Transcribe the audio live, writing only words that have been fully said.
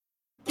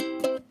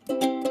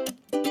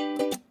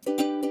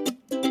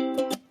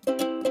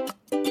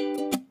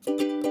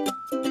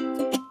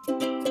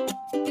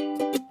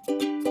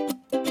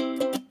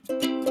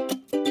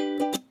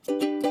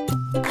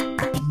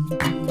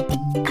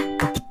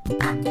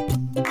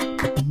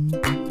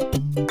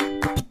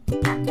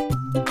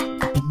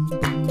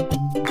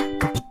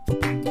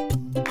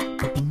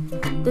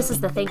This is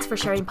the Thanks for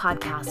Sharing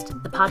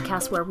podcast, the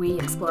podcast where we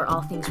explore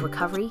all things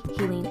recovery,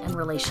 healing, and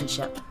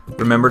relationship.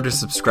 Remember to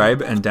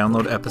subscribe and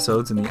download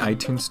episodes in the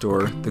iTunes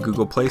Store, the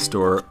Google Play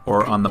Store,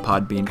 or on the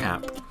Podbean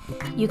app.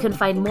 You can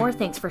find more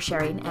Thanks for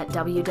Sharing at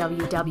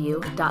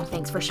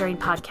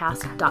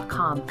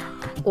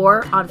www.thanksforsharingpodcast.com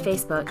or on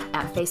Facebook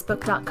at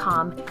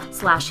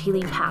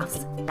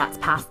facebook.com/healingpaths. That's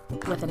path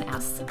with an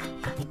S.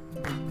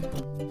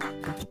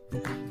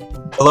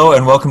 Hello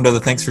and welcome to the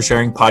Thanks for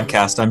Sharing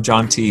podcast. I'm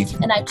John T.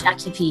 And I'm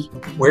Jackie P.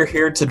 We're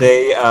here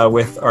today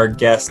with our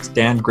guest,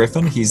 Dan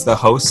Griffin. He's the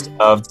host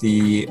of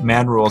the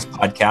Man Rules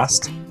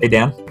podcast. Hey,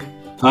 Dan.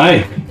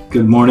 Hi.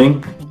 Good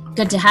morning.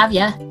 Good to have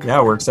you.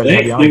 Yeah, we're excited to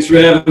have you on. Thanks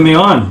for having me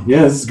on.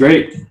 Yeah, this is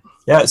great.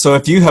 Yeah, so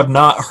if you have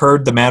not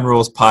heard the Man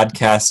Rules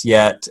podcast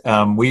yet,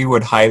 we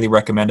would highly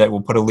recommend it.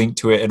 We'll put a link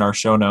to it in our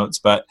show notes.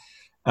 But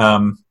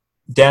Dan,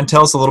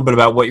 tell us a little bit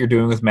about what you're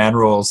doing with Man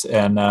Rules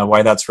and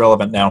why that's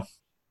relevant now.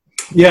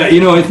 Yeah,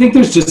 I think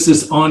there's just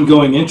this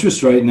ongoing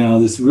interest right now,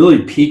 this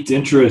really peaked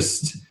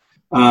interest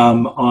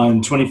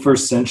on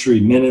 21st century,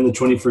 men in the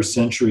 21st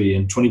century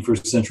and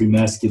 21st century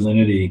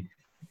masculinity.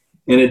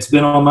 And it's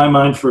been on my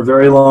mind for a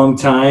very long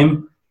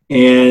time.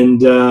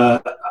 And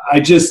I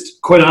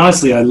just, quite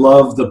honestly, I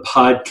love the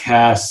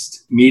podcast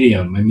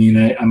medium. I mean,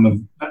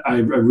 I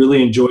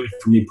really enjoy it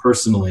for me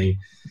personally.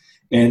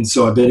 And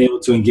so I've been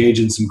able to engage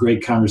in some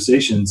great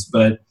conversations.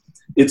 But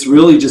it's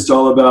really just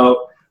all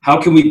about how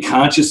can we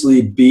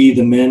consciously be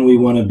the men we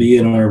want to be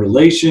in our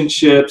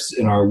relationships,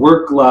 in our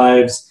work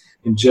lives,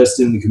 and just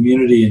in the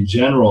community in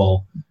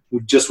general,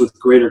 just with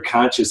greater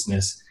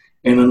consciousness.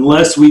 And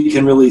unless we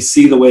can really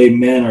see the way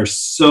men are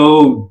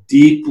so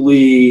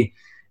deeply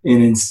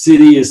and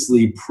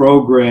insidiously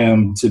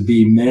programmed to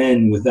be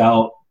men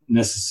without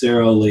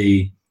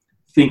necessarily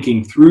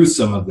thinking through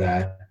some of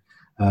that,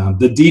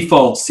 the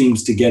default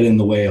seems to get in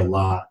the way a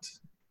lot.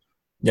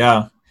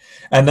 Yeah,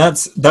 and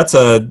that's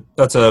a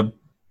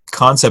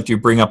concept you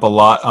bring up a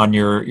lot on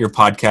your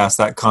podcast,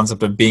 that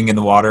concept of being in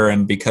the water,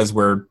 and because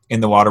we're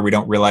in the water we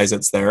don't realize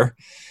it's there.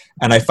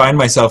 And I find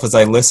myself, as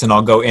I listen,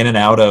 I'll go in and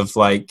out of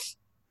like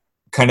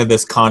kind of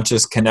this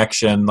conscious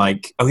connection,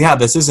 like, oh yeah,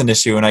 this is an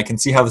issue and I can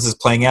see how this is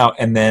playing out,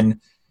 and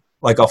then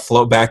like I'll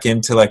float back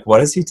into like,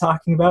 what is he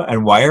talking about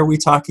and why are we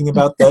talking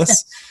about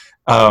this?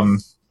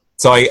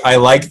 So I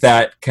like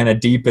that kind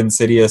of deep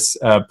insidious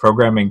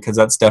programming, because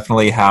that's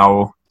definitely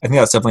how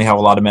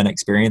a lot of men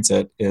experience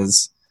it,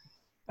 is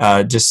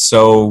just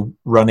so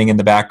running in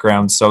the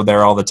background, so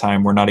there all the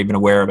time, we're not even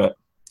aware of it.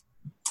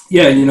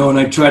 Yeah, and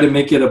I try to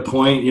make it a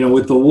point,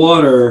 with the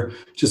water,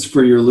 just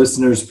for your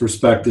listeners'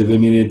 perspective. I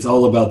mean, it's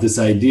all about this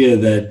idea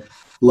that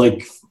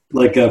like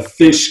a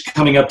fish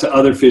coming up to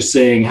other fish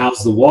saying,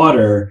 how's the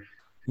water?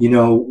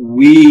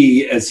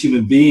 We as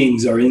human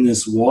beings are in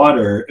this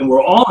water, and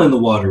we're all in the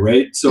water,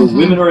 right? So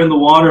women are in the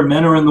water,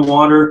 men are in the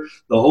water,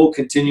 the whole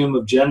continuum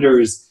of gender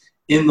is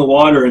in the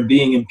water and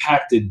being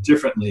impacted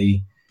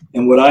differently.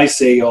 And what I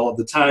say all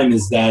the time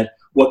is that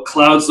what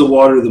clouds the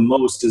water the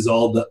most is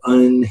all the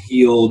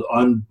unhealed,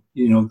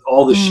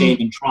 all the shame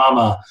and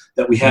trauma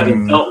that we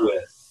haven't dealt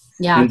with.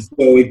 Yeah. And so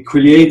it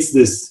creates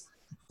this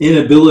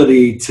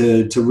inability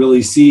to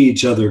really see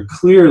each other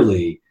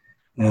clearly.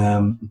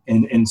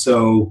 And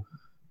so,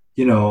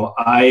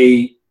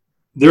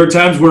 there are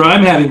times where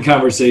I'm having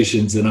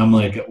conversations and I'm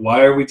like,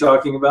 why are we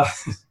talking about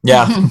it?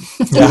 Yeah.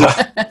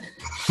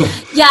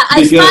 Yeah,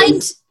 I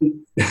find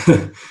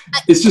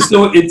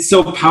it's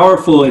so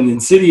powerful and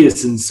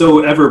insidious and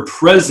so ever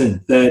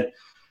present that,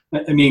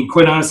 I mean,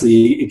 quite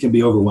honestly, it can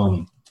be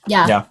overwhelming.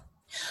 Yeah.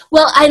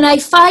 Well, and I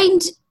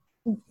find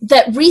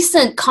that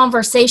recent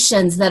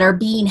conversations that are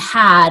being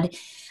had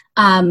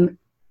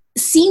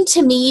seem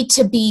to me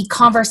to be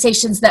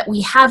conversations that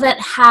we haven't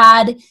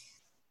had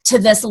to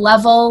this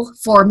level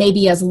for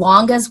maybe as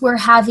long as we're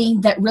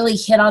having, that really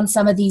hit on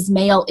some of these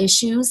male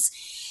issues.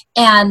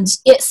 And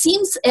it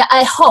seems,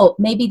 I hope,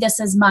 maybe this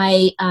is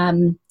my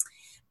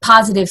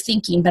positive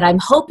thinking, but I'm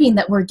hoping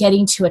that we're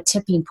getting to a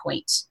tipping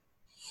point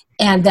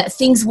and that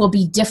things will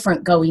be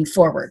different going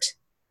forward.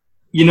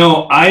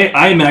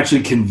 I'm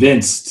actually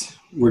convinced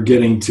we're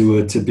getting to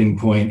a tipping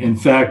point. In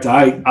fact,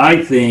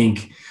 I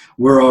think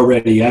we're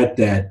already at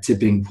that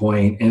tipping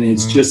point, and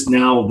it's just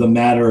now the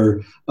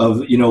matter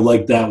of,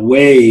 like that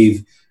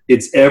wave,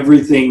 it's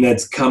everything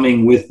that's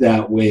coming with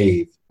that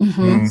wave.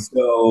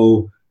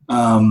 So,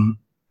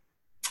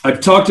 I've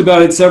talked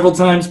about it several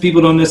times.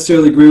 People don't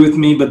necessarily agree with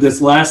me, but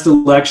this last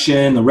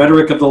election, the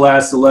rhetoric of the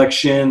last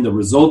election, the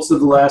results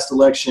of the last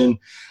election,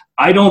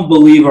 I don't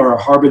believe are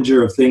a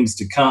harbinger of things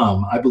to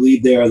come. I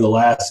believe they are the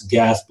last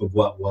gasp of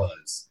what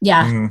was.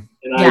 Yeah. And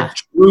I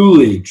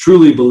truly,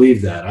 truly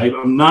believe that.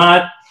 I'm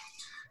not.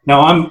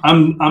 Now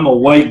I'm a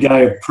white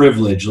guy of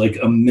privilege, like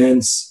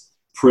immense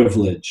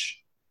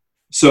privilege.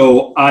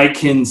 So I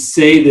can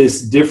say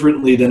this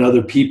differently than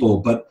other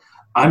people, but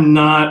I'm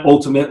not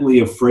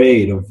ultimately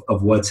afraid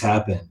of what's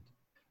happened,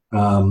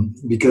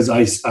 because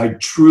I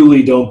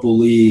truly don't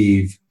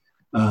believe,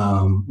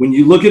 when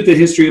you look at the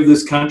history of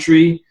this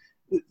country,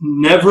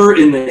 never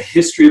in the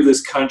history of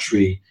this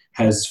country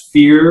has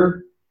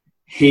fear,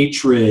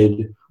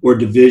 hatred, or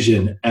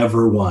division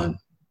ever won.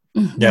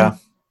 Mm-hmm. Yeah.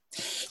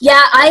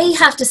 Yeah, I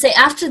have to say,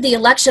 after the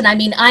election, I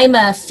mean, I'm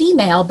a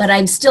female, but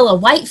I'm still a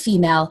white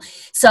female,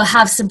 so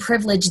have some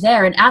privilege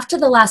there. And after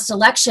the last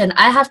election,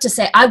 I have to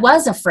say, I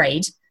was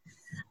afraid.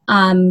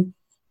 And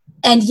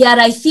yet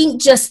I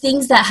think just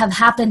things that have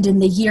happened in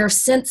the year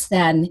since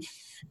then,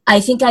 I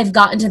think I've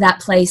gotten to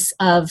that place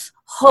of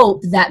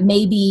hope that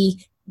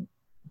maybe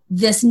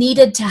this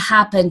needed to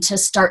happen to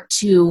start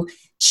to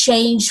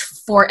change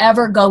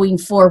forever going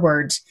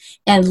forward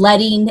and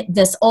letting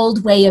this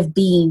old way of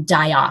being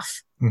die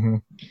off. Mm-hmm.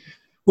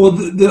 Well,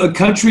 the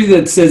country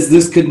that says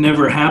this could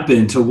never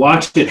happen, to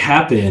watch it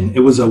happen, it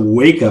was a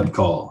wake-up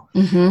call.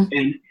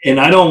 Mm-hmm. And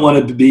I don't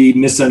want to be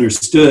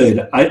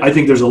misunderstood. I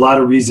think there's a lot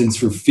of reasons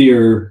for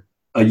fear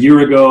a year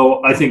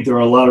ago. I think there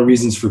are a lot of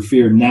reasons for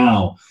fear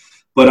now.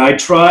 But I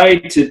try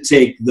to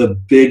take the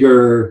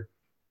bigger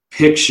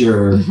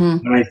picture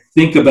when I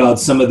think about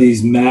some of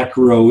these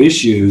macro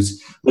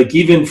issues. Like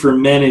even for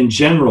men in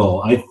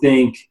general, I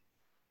think,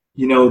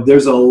 you know,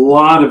 there's a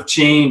lot of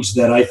change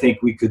that I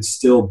think we could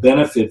still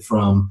benefit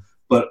from.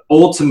 But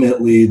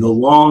ultimately, the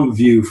long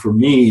view for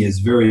me is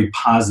very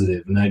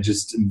positive, and I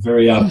just am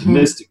very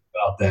optimistic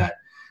about that.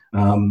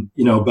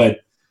 You know,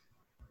 but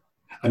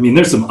I mean,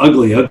 there's some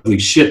ugly, ugly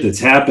shit that's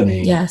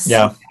happening. Yes.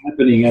 Yeah.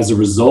 Happening as a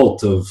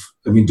result of,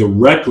 I mean,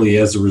 directly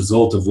as a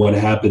result of what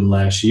happened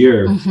last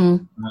year.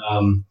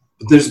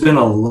 But there's been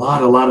a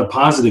lot of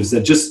positives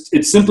that just,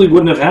 it simply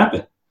wouldn't have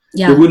happened.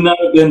 Yeah. There would not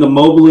have been the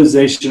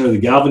mobilization or the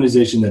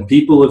galvanization that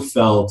people have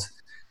felt.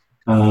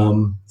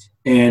 And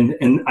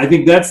I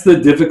think that's the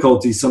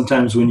difficulty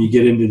sometimes when you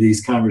get into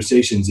these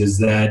conversations, is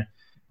that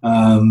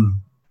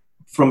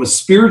from a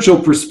spiritual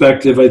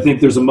perspective, I think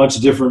there's a much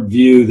different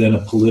view than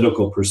a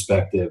political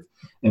perspective.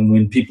 And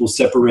when people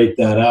separate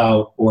that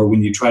out, or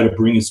when you try to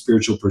bring a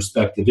spiritual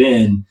perspective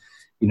in,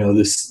 you know,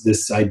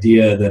 this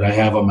idea that I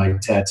have on my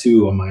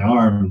tattoo on my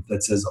arm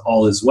that says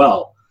all is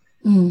well.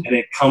 And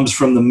it comes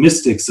from the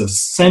mystics of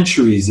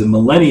centuries and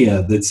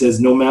millennia that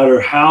says no matter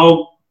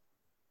how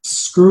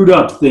screwed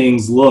up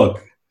things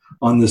look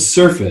on the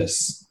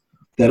surface,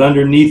 that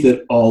underneath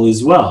it all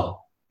is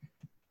well.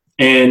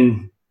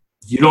 And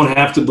you don't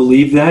have to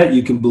believe that.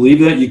 You can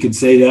believe that. You can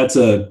say that's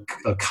a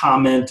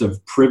comment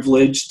of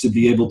privilege to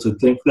be able to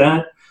think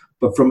that.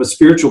 But from a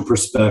spiritual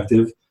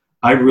perspective,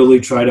 I really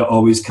try to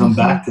always come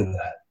back to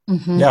that.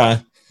 Yeah.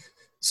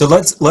 So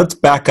let's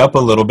back up a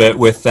little bit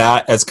with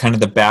that as kind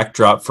of the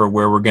backdrop for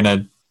where we're going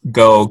to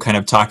go, kind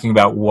of talking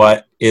about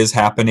what is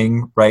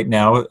happening right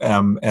now,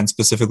 and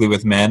specifically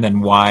with men,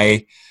 and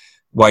why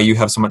you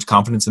have so much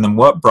confidence in them.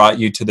 What brought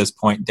you to this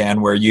point,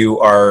 Dan, where you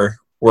are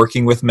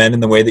working with men in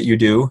the way that you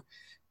do,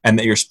 and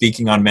that you're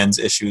speaking on men's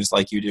issues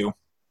like you do?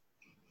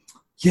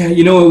 Yeah,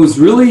 you know, it was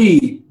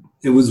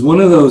one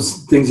of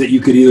those things that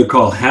you could either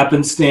call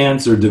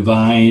happenstance or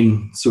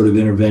divine sort of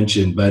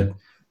intervention. But,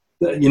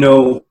 you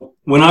know,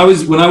 when I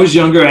was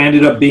younger, I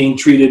ended up being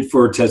treated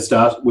for with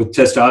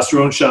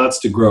testosterone shots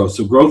to grow.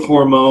 So growth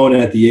hormone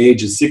at the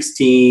age of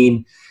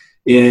 16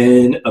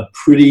 in a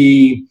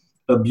pretty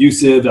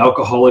abusive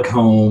alcoholic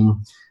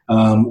home,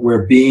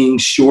 where being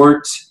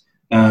short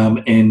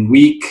and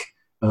weak,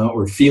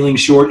 or feeling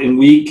short and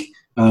weak,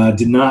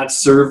 did not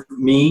serve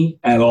me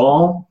at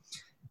all.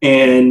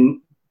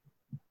 And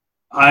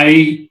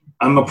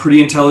I'm a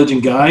pretty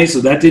intelligent guy,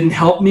 so that didn't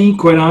help me,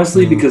 quite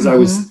honestly, because I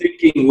was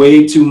thinking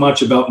way too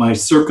much about my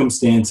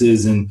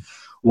circumstances and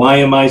why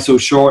am I so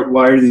short?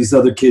 Why are these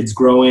other kids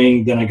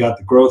growing? Then I got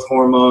the growth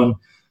hormone.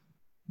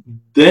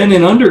 Then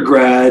in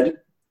undergrad,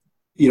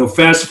 you know,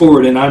 fast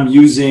forward, and I'm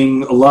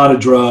using a lot of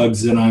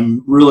drugs and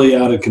I'm really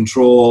out of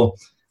control.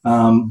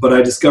 But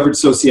I discovered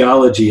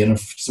sociology, and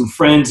some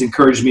friends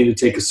encouraged me to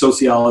take a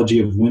sociology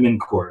of women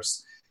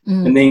course.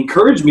 And they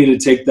encouraged me to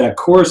take that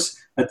course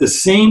at the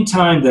same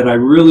time that I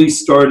really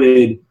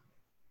started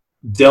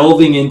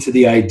delving into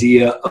the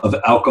idea of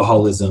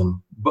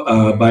alcoholism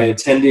by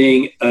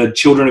attending a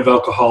Children of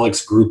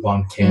Alcoholics group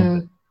on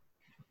campus.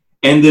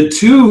 And the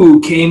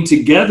two came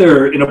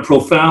together in a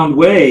profound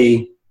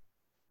way,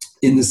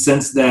 in the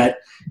sense that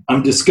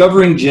I'm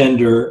discovering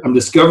gender, I'm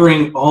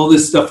discovering all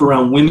this stuff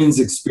around women's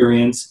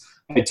experience.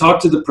 I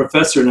talk to the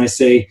professor and I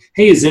say,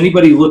 hey, is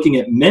anybody looking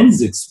at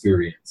men's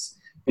experience?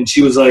 And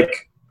she was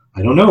like,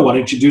 I don't know, why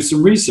don't you do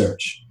some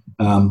research?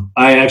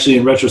 I actually,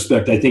 in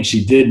retrospect, I think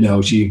she did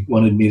know. She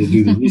wanted me to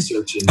do the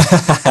research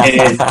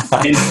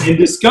and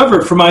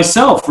discover for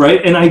myself,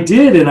 right? And I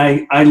did, and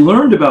I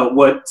learned about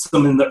what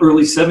some in the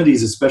early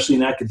 70s, especially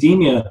in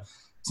academia,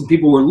 some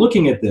people were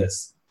looking at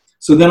this.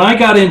 So then I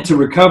got into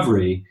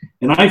recovery,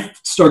 and I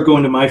started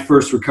going to my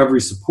first recovery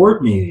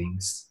support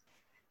meetings.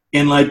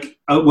 And like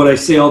what I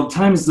say all the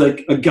time is,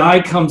 like, a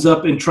guy comes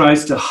up and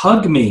tries to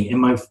hug me,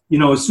 and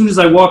as soon as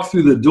I walk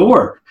through the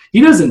door,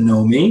 he doesn't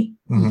know me.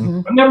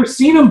 I've never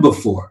seen him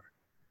before.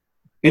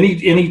 And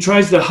he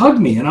tries to hug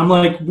me, and I'm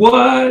like,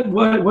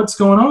 what's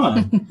going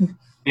on?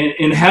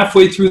 and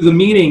halfway through the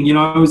meeting,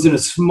 I was in a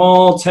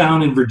small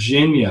town in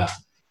Virginia,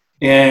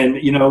 and,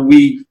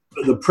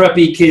 the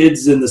preppy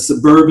kids and the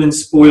suburban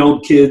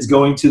spoiled kids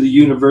going to the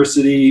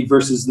university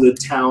versus the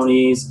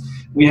townies.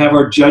 we have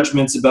our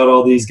judgments about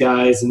all these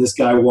guys, and this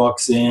guy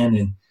walks in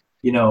and,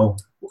 you know,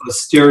 a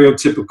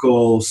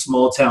stereotypical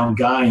small town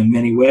guy in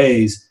many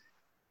ways.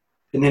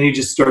 And then he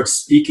just starts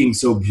speaking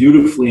so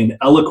beautifully and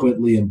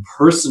eloquently and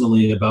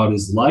personally about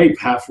his life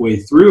halfway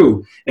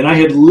through. And I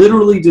had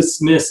literally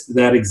dismissed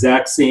that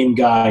exact same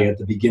guy at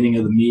the beginning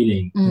of the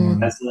meeting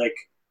as like,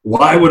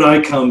 why would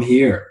I come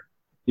here,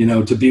 you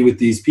know, to be with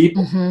these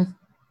people?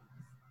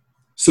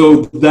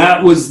 So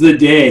that was the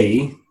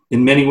day,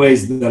 in many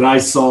ways, that I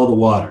saw the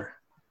water.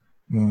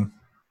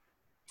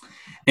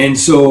 And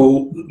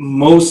so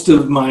most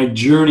of my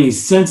journey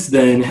since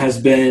then has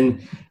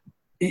been,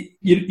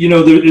 you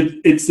know,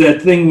 it's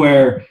that thing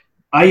where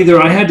I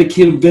had to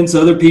convince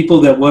other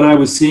people that what I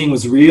was seeing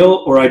was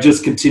real, or I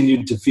just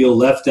continued to feel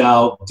left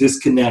out,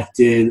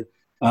 disconnected,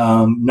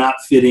 not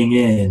fitting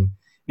in.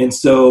 And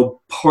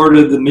so part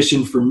of the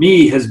mission for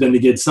me has been to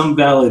get some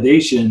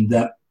validation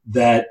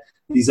that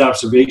these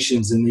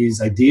observations and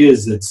these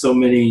ideas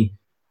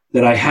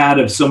that I had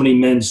of so many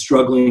men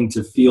struggling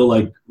to feel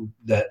like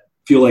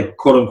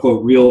quote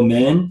unquote real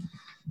men,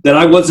 that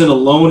I wasn't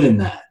alone in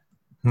that.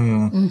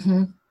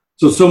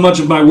 So much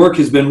of my work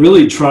has been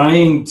really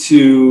trying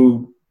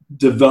to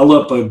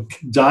develop a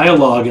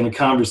dialogue and a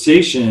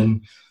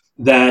conversation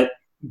that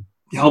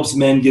helps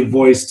men give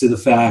voice to the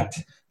fact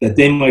that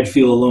they might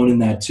feel alone in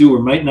that too,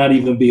 or might not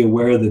even be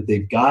aware that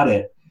they've got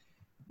it.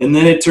 And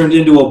then it turned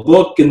into a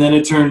book, and then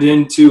it turned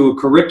into a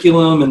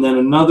curriculum, and then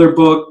another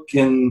book,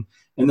 and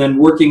then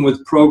working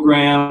with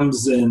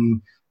programs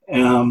and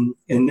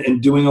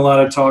doing a lot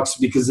of talks,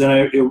 because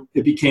then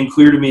it became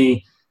clear to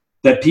me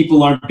that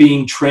people aren't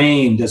being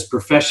trained as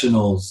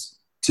professionals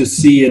to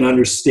see and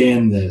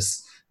understand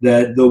this,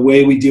 that the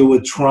way we deal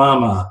with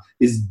trauma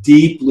is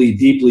deeply,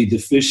 deeply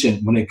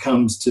deficient when it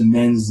comes to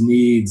men's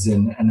needs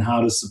and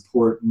how to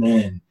support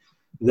men,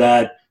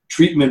 that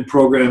treatment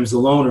programs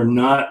alone are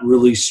not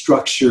really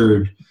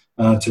structured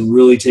to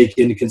really take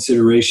into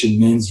consideration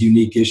men's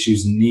unique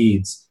issues and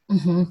needs.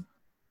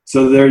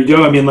 So there you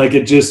go. I mean, like,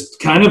 it just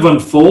kind of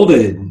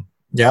unfolded.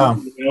 Yeah.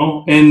 You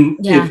know? And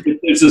if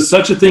there's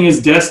such a thing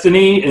as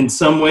destiny, in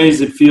some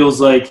ways it feels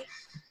like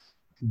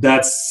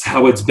that's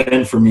how it's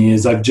been for me,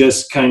 is I've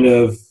just kind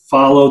of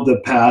followed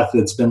the path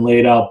that's been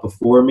laid out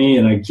before me,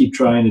 and I keep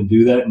trying to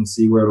do that and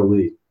see where it'll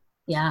lead.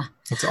 Yeah.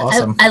 That's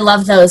awesome. I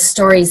love those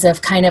stories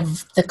of kind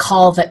of the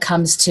call that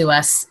comes to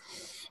us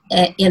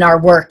in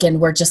our work, and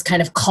we're just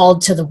kind of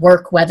called to the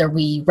work, whether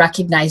we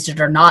recognized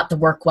it or not. The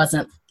work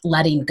wasn't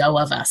letting go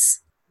of us.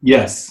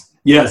 Yes.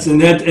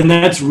 And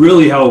that's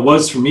really how it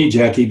was for me,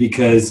 Jackie,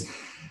 because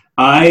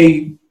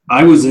I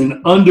was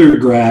an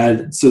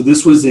undergrad, so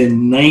this was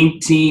in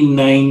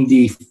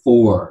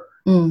 1994.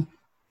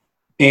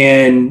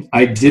 And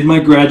I did my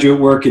graduate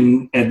work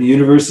at the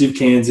University of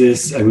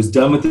Kansas. I was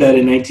done with that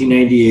in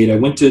 1998. I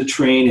went to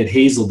train at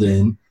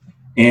Hazelden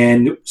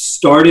and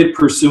started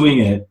pursuing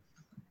it.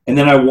 And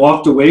then I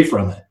walked away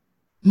from it.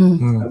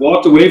 I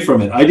walked away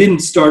from it. I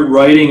didn't start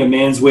writing A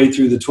Man's Way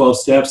Through the 12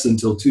 Steps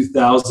until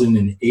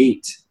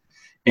 2008.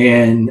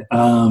 And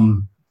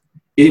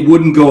it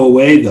wouldn't go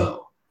away,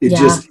 though.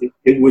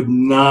 It would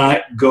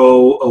not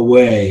go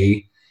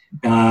away.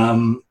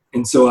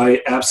 And so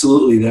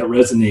that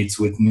resonates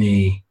with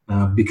me,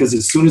 because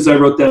as soon as I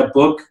wrote that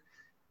book,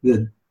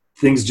 the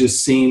things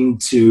just seemed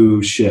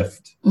to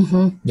shift.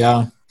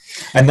 Yeah.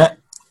 And that,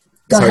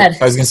 Go ahead.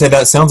 I was going to say,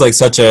 that sounds like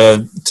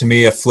to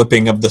me, a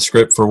flipping of the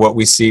script for what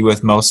we see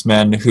with most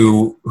men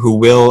who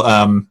will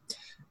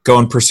go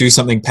and pursue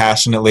something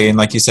passionately. And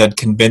like you said,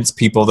 convince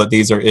people that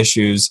these are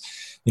issues.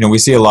 You know, we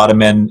see a lot of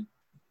men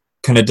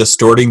kind of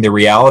distorting the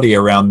reality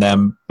around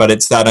them, but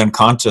it's that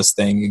unconscious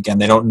thing. Again,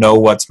 they don't know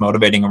what's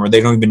motivating them, or they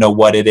don't even know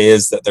what it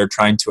is that they're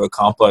trying to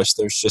accomplish.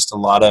 There's just a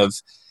lot of,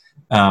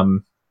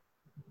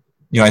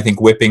 I think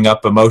whipping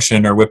up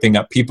emotion or whipping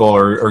up people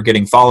or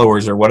getting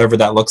followers or whatever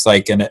that looks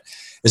like. And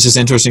it's just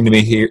interesting to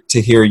me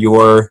to hear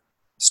your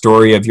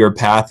story of your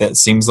path. It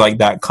seems like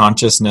that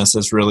consciousness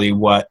is really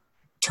what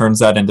turns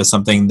that into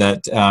something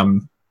that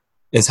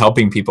is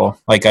helping people.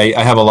 Like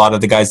I have a lot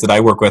of the guys that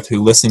I work with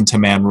who listen to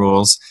Man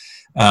Rules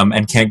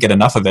and can't get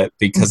enough of it,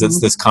 because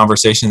it's this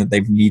conversation that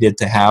they've needed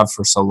to have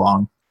for so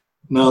long.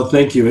 No,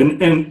 thank you.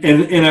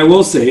 And I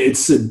will say it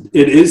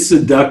is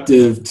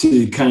seductive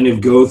to kind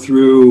of go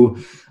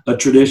through a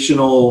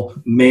traditional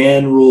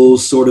Man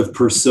Rules sort of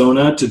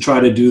persona to try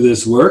to do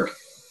this work.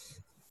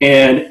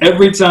 And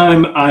every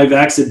time I've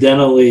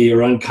accidentally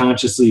or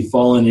unconsciously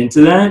fallen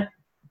into that,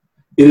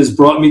 it has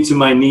brought me to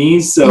my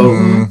knees.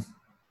 So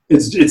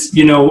it's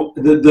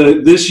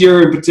this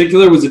year in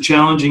particular was a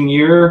challenging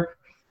year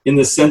in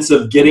the sense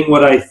of getting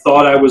what I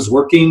thought I was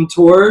working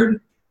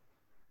toward,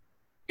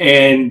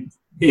 and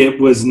it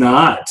was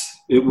not.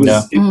 It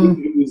was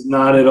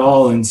not at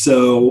all. And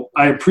so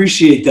I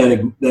appreciate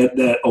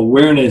that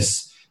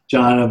awareness,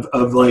 John,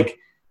 of like,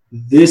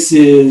 this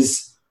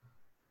is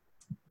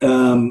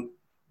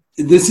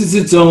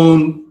its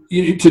own.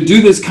 To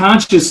do this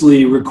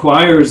consciously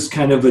requires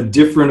kind of a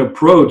different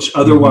approach.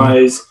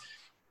 Otherwise,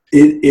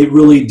 it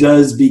really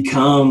does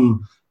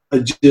become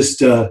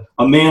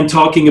a man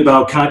talking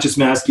about conscious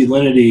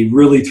masculinity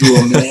really through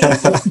a man.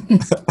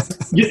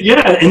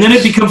 Yeah, and then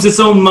it becomes its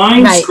own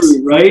mind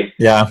screw, right?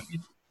 Yeah.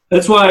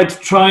 That's why I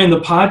try in my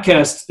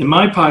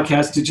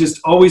podcast, to just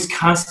always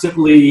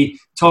constantly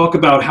talk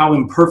about how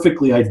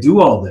imperfectly I do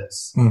all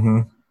this.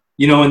 Mm-hmm.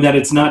 And that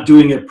it's not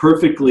doing it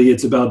perfectly,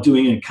 it's about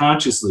doing it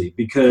consciously.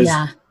 Because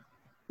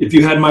if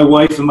you had my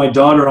wife and my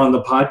daughter on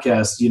the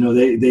podcast,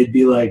 they'd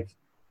be like,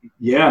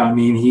 yeah, I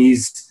mean,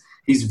 he's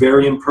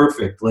very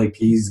imperfect. Like,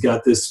 he's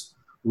got this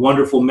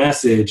wonderful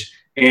message,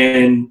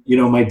 and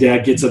my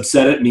dad gets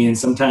upset at me and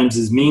sometimes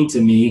is mean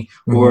to me,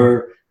 mm-hmm.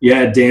 or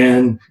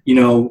Dan,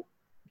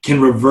 can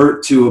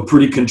revert to a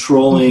pretty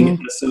controlling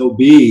mm-hmm. SOB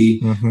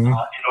mm-hmm. In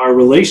our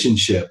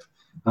relationship.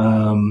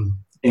 And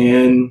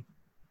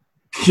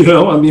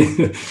I mean,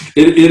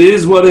 it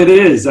is what it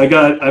is. I've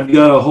got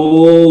a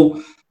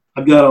whole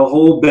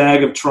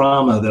bag of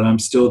trauma that I'm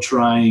still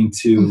trying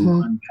to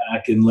mm-hmm.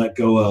 unpack and let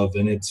go of,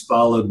 and it's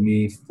followed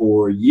me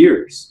for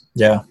years.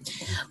 Yeah.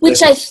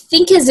 Which I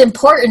think is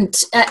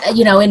important,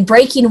 in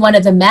breaking one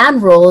of the man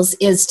rules,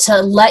 is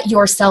to let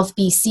yourself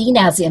be seen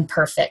as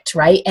imperfect,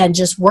 right? And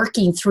just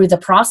working through the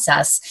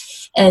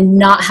process and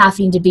not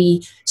having to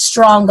be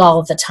strong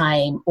all the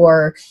time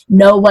or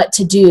know what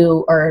to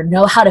do or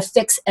know how to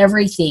fix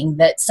everything.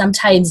 That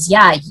sometimes,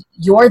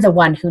 you're the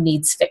one who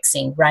needs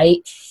fixing, right?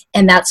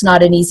 And that's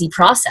not an easy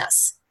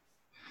process.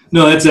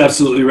 No, that's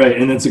absolutely right.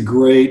 And it's a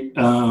great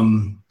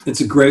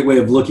way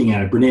of looking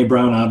at it. Brene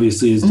Brown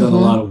obviously has done mm-hmm. a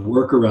lot of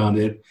work around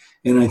it.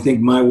 And I think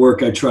my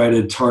work, I try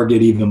to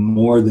target even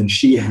more than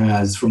she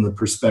has from the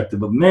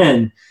perspective of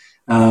men.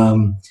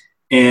 I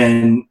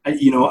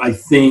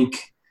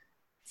think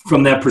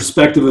from that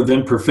perspective of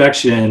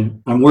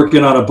imperfection, I'm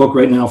working on a book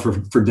right now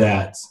for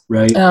dads,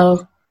 right?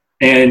 Oh.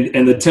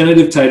 And the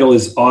tentative title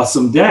is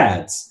Awesome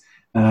Dads.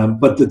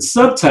 But the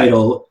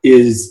subtitle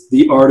is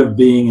The Art of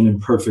Being an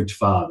Imperfect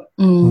Father.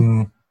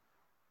 Mm.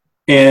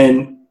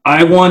 And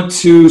I want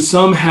to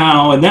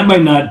somehow, and that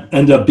might not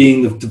end up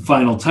being the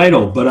final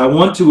title, but I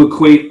want to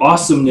equate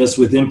awesomeness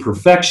with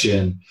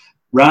imperfection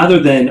rather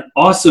than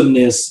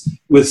awesomeness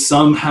with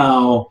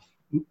somehow,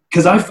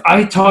 because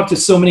I talk to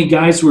so many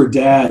guys who are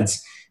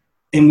dads,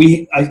 and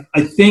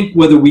I think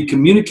whether we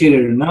communicate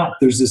it or not,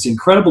 there's this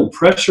incredible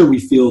pressure we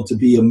feel to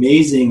be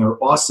amazing or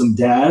awesome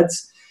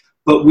dads.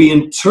 But we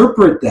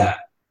interpret that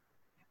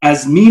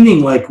as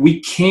meaning like we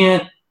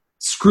can't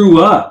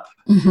screw up.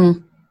 Mm-hmm.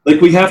 Like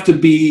we have to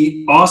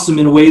be awesome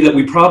in a way that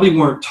we probably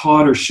weren't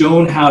taught or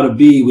shown how to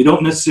be. We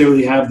don't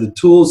necessarily have the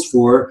tools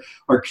for.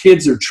 Our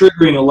kids are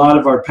triggering a lot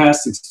of our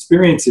past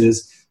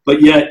experiences,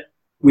 but yet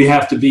we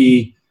have to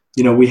be,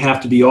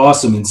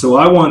 awesome. And so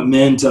I want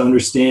men to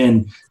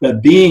understand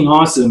that being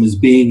awesome is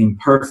being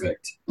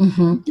imperfect.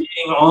 Mm-hmm.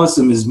 Being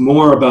awesome is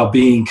more about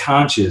being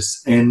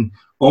conscious and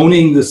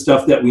owning the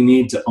stuff that we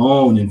need to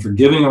own and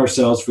forgiving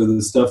ourselves for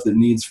the stuff that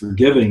needs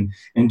forgiving,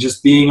 and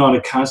just being on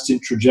a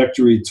constant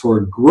trajectory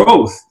toward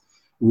growth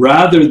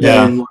rather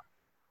than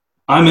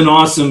I'm an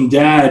awesome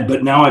dad,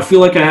 but now I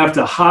feel like I have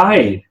to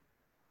hide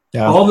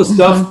all the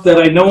stuff that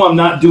I know I'm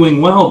not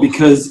doing well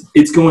because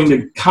it's going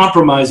to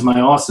compromise my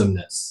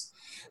awesomeness.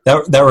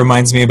 That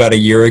reminds me, about a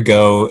year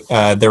ago,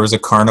 there was a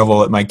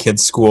carnival at my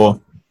kid's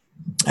school,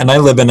 and I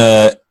live in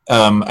a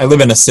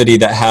city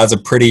that has a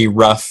pretty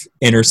rough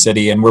inner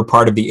city, and we're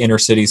part of the inner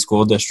city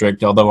school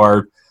district, although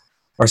our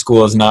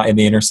school is not in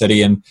the inner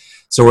city. And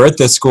so we're at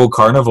this school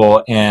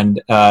carnival, and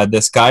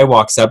this guy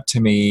walks up to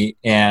me,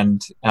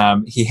 and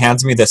he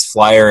hands me this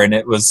flyer, and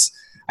it was,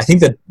 I think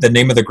that the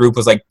name of the group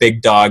was like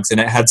Big Dogs, and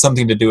it had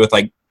something to do with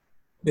like,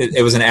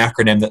 it was an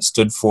acronym that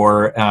stood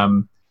for,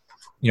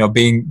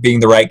 being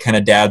the right kind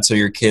of dad so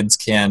your kids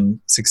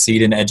can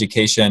succeed in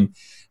education.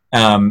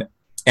 And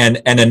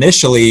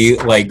initially,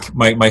 like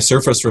my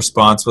surface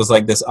response was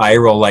like this eye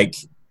roll, like,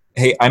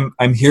 hey,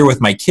 I'm here with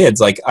my kids,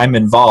 like I'm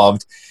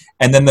involved.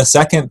 And then the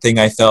second thing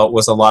I felt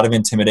was a lot of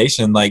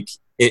intimidation. Like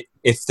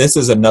if this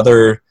is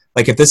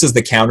if this is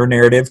the counter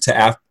narrative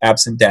to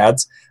absent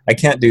dads, I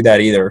can't do that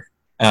either.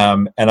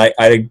 And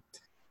I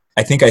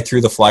think I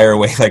threw the flyer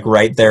away like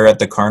right there at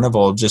the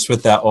carnival, just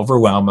with that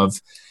overwhelm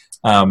of,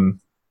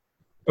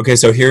 okay,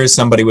 so here's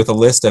somebody with a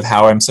list of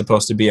how I'm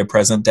supposed to be a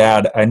present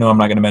dad. I know I'm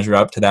not going to measure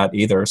up to that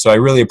either. So I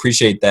really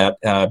appreciate that,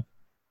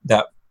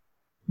 that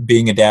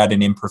being a dad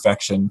in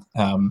imperfection.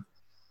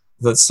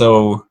 It's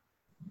so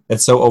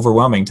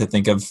overwhelming to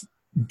think of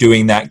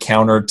doing that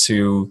counter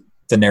to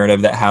the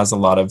narrative that has a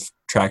lot of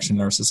traction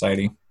in our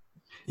society.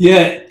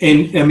 Yeah,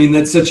 and I mean,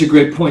 that's such a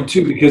great point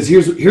too, because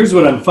here's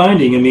what I'm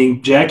finding. I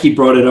mean, Jackie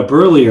brought it up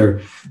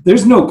earlier.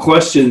 There's no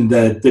question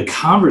that the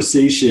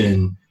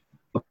conversation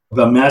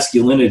about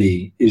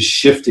masculinity is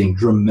shifting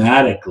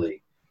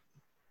dramatically.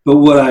 But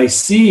what I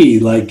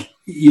see,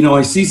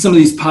 I see some of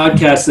these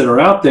podcasts that are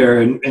out there,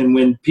 and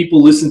when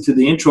people listen to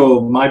the intro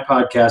of my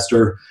podcast,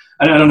 or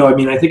I don't know, I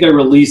mean, I think I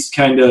released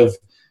kind of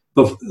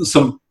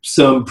some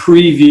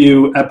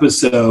preview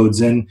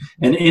episodes, and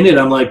in it,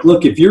 I'm like,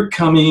 look, if you're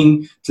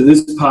coming to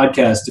this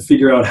podcast to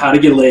figure out how to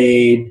get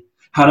laid,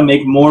 how to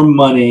make more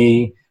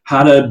money,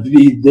 how to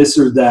be this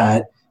or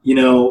that,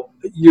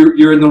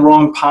 you're in the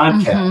wrong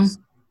podcast.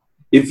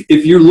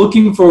 If you're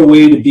looking for a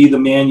way to be the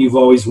man you've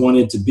always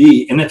wanted to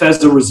be, and if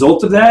as a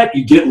result of that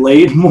you get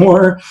laid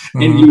more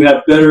and you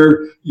have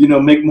better,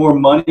 make more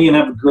money and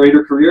have a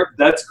greater career,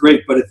 that's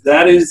great. But if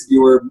that is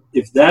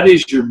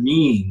your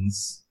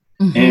means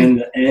and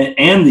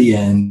the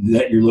end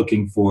that you're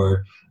looking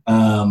for,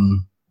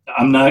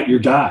 I'm not your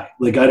guy.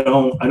 Like I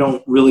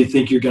don't really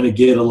think you're going to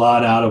get a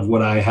lot out of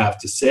what I have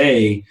to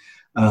say.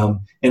 And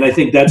I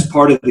think that's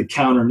part of the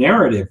counter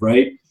narrative,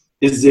 right?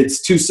 Is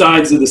it's two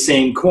sides of the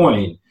same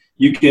coin.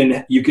 You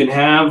can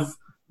have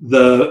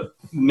the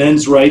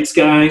men's rights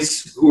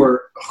guys who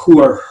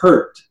are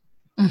hurt.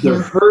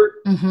 They're hurt.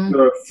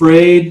 They're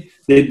afraid.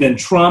 They've been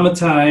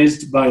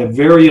traumatized by a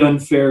very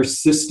unfair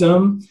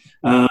system,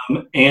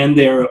 and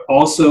they're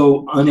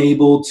also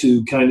unable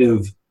to kind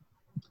of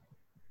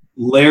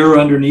layer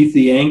underneath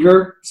the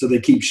anger, so they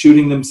keep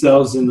shooting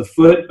themselves in the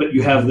foot. But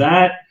you have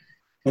that,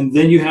 and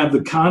then you have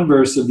the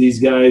converse of these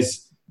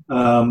guys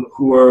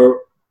who are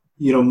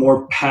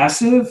more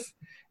passive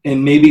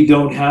and maybe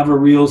don't have a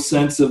real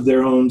sense of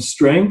their own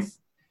strength.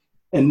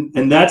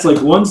 And that's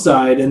like one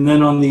side. And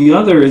then on the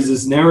other is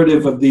this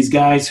narrative of these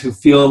guys who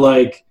feel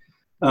like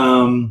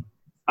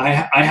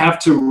I have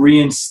to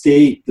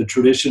reinstate the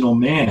traditional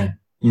man.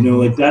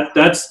 Like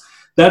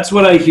that's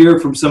what I hear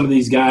from some of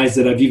these guys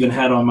that I've even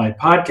had on my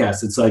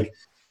podcast. It's like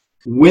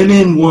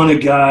women want a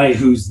guy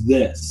who's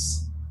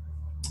this.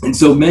 And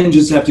so men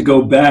just have to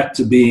go back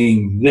to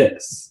being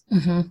this.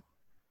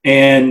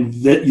 And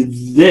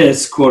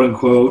this, quote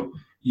unquote,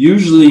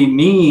 usually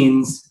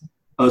means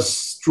a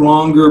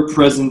stronger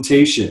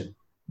presentation,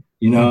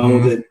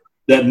 that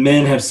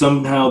men have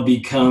somehow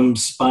become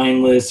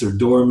spineless or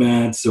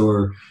doormats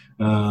or,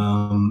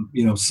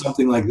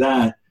 something like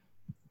that.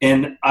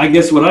 And I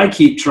guess what I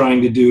keep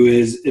trying to do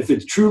is, if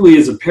it truly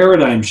is a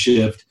paradigm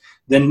shift,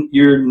 then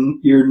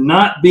you're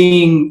not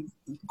being,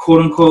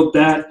 quote unquote,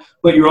 that,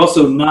 but you're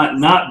also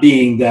not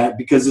being that,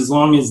 because as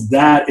long as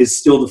that is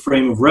still the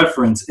frame of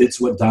reference,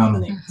 it's what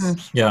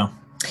dominates. Yeah.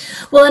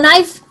 Well, and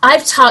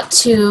I've talked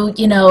to,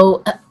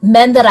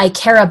 men that I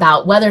care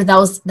about, whether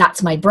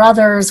that's my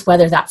brothers,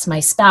 whether that's my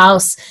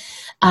spouse,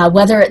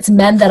 whether it's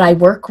men that I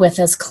work with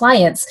as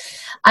clients.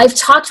 I've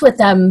talked with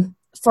them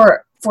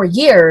for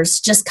years,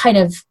 just kind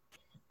of,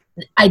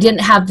 I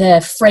didn't have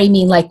the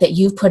framing like that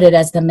you've put it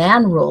as the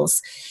man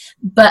rules,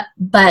 but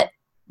that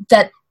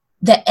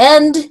the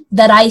end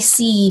that I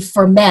see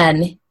for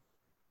men,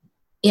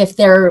 if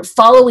they're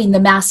following the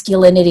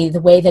masculinity the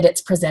way that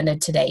it's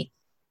presented today,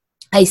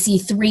 I see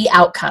three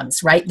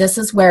outcomes, right? This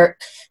is where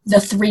the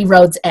three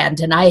roads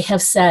end. And I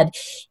have said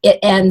it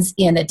ends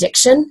in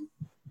addiction,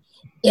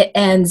 it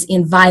ends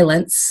in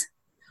violence,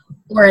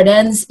 or it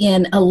ends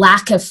in a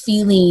lack of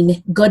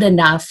feeling good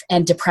enough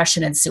and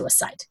depression and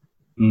suicide.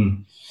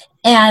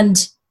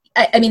 And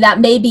I mean, that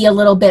may be a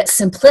little bit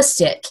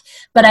simplistic,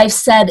 but I've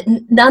said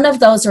none of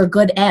those are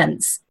good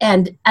ends.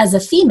 And as a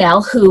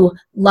female who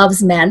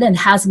loves men and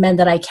has men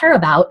that I care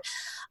about,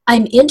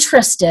 I'm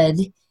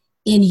interested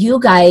in you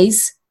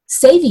guys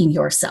saving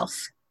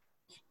yourself.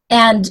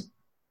 And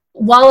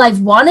while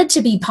I've wanted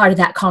to be part of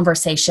that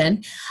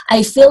conversation,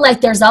 I feel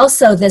like there's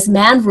also this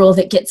man rule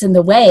that gets in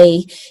the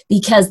way,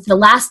 because the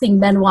last thing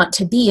men want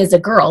to be is a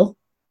girl.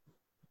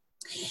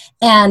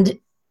 And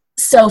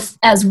so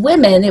as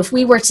women, if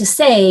we were to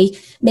say,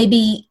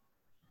 maybe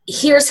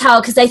here's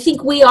how, because I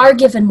think we are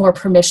given more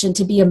permission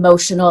to be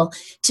emotional,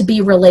 to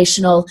be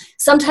relational.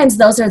 Sometimes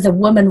those are the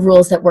woman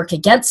rules that work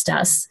against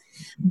us,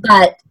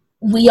 but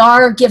we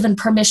are given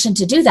permission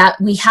to do that.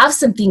 We have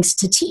some things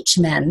to teach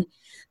men,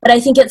 but I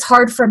think it's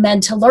hard for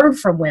men to learn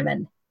from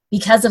women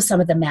because of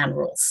some of the man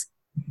rules.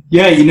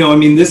 Yeah,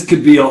 this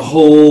could be a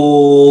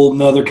whole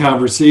nother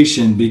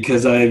conversation,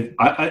 because I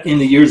in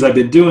the years I've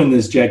been doing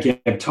this,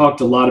 Jackie, I've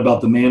talked a lot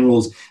about the man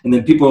rules, and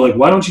then people are like,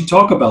 why don't you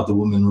talk about the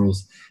woman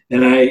rules?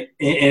 And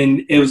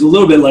it was a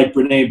little bit like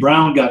Brene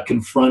Brown got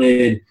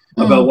confronted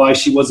about why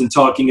she wasn't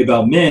talking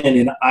about men,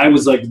 and I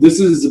was like, this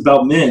is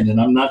about men,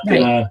 and I'm not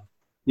gonna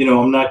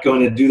I'm not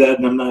going to do that,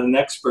 and I'm not an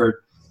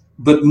expert.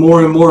 But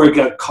more and more it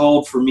got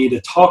called for me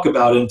to talk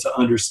about and to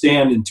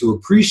understand and to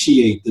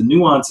appreciate the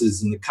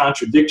nuances and the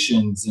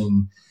contradictions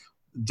and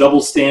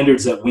double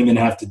standards that women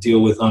have to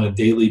deal with on a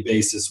daily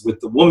basis with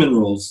the woman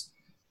rules.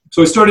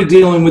 So I started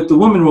dealing with the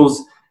woman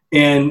rules,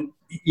 and,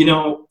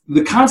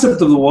 the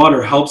concept of the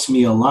water helps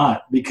me a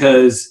lot,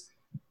 because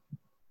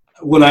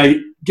what I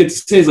get to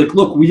say is like,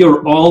 look, we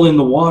are all in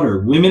the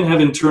water. Women have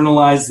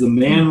internalized the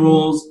man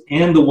rules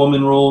and the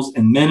woman rules,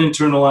 and men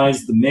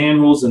internalize the man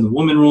rules and the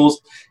woman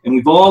rules. And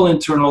we've all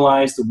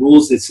internalized the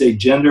rules that say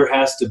gender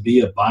has to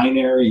be a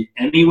binary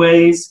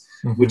anyways,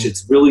 which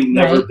it's really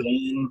never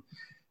been.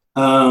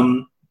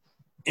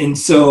 And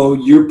so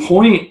your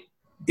point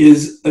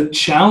is a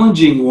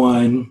challenging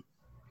one,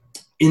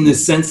 in the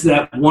sense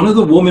that one of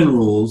the woman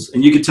rules,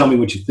 and you can tell me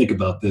what you think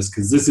about this,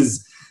 because this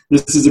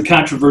is a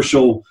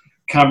controversial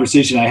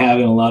conversation I have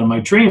in a lot of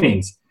my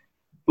trainings.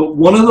 But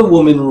one of the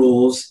woman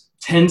rules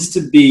tends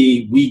to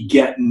be, we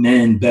get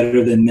men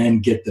better than men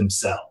get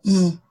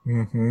themselves.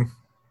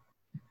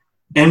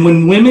 And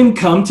when women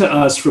come to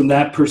us from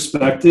that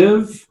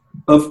perspective,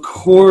 of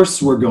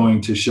course we're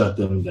going to shut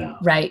them down.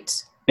 Right.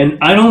 And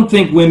I don't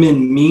think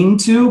women mean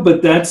to,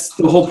 but that's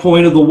the whole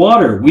point of the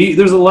water.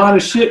 There's a lot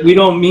of shit we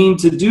don't mean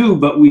to do,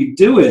 but we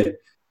do it.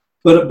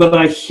 But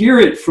I hear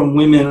it from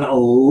women a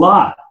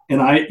lot.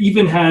 And I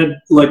even had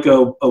like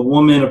a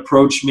woman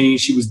approach me.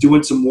 She was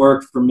doing some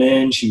work for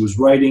men. She was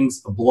writing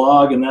a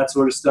blog and that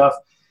sort of stuff.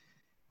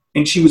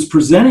 And she was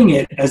presenting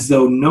it as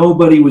though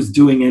nobody was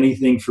doing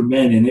anything for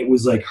men. And it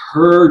was like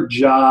her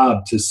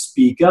job to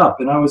speak up.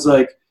 And I was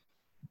like,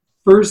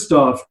 first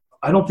off,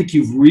 I don't think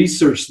you've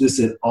researched this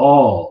at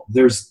all.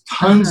 There's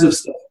tons of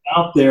stuff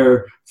out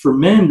there for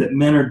men that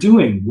men are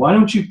doing. Why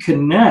don't you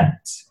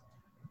connect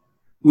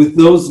with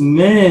those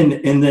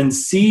men and then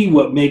see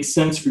what makes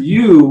sense for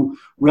you,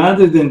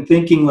 rather than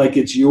thinking like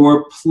it's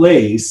your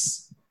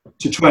place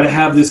to try to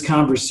have this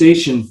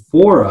conversation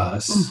for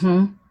us.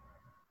 Mm-hmm.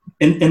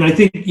 And I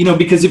think,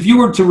 because if you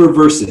were to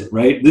reverse it,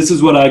 right, this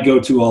is what I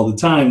go to all the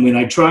time when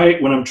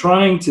I'm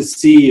trying to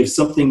see if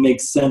something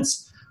makes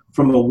sense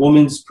from a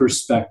woman's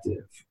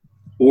perspective,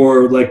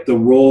 or like the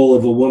role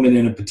of a woman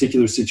in a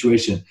particular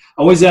situation.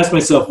 I always ask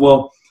myself,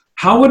 well,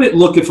 how would it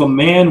look if a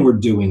man were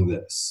doing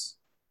this?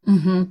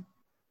 Mm-hmm.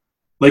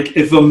 Like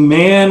if a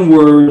man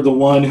were the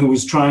one who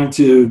was trying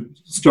to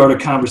start a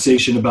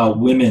conversation about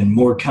women,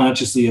 more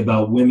consciously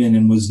about women,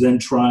 and was then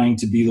trying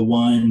to be the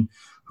one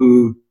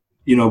who,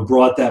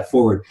 brought that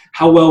forward,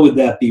 how well would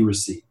that be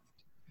received?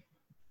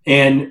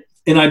 And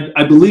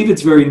I believe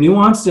it's very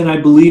nuanced, and I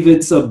believe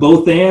it's a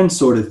both and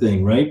sort of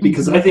thing, right?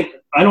 Because mm-hmm.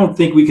 I don't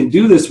think we can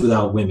do this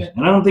without women,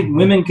 and I don't think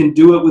women can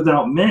do it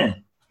without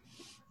men.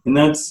 And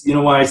that's,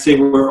 why I say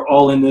we're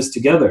all in this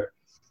together.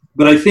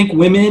 But I think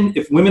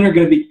if women are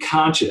going to be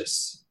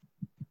conscious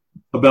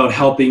about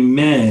helping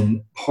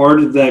men, part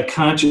of that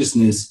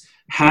consciousness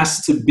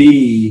has to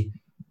be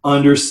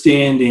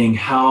understanding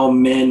how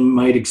men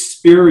might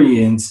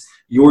experience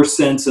your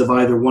sense of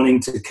either wanting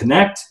to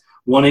connect,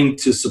 wanting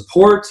to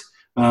support,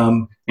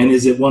 and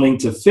is it wanting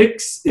to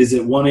fix? Is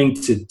it wanting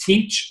to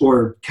teach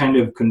or kind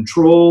of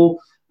control,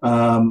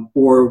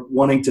 or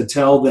wanting to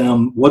tell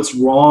them what's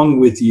wrong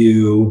with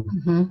you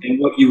mm-hmm. and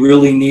what you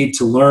really need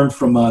to learn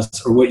from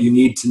us, or what you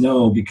need to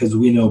know because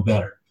we know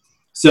better?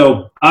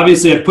 So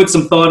obviously I've put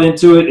some thought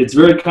into it. It's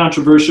very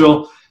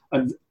controversial.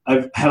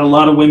 I've had a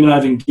lot of women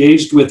I've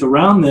engaged with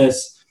around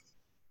this.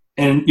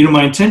 And,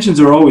 my intentions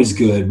are always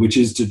good, which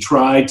is to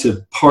try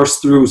to parse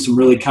through some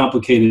really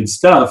complicated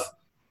stuff.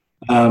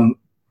 And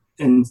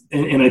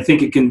I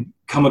think it can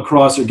come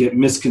across or get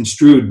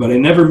misconstrued, but I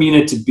never mean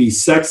it to be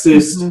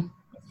sexist, mm-hmm.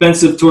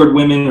 offensive toward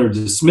women, or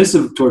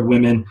dismissive toward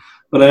women.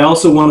 But I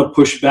also want to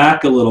push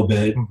back a little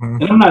bit.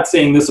 Mm-hmm. And I'm not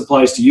saying this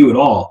applies to you at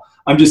all.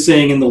 I'm just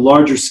saying in the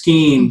larger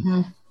scheme,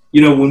 mm-hmm.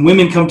 When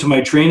women come to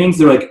my trainings,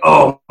 they're like,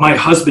 oh, my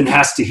husband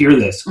has to hear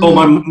this. Mm-hmm.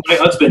 Oh, my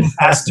husband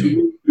has to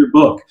read your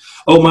book.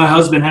 Oh, my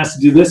husband has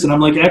to do this. And I'm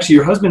like, actually,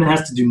 your husband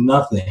has to do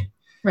nothing.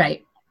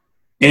 Right.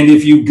 And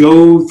if you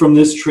go from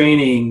this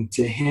training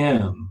to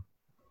him,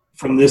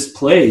 from this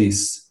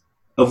place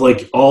of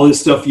like all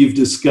this stuff you've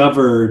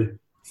discovered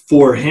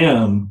for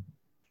him,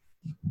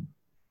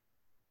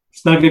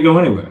 it's not going to go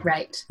anywhere.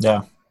 Right.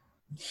 Yeah.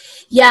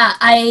 Yeah.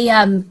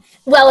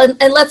 Well,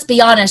 and let's be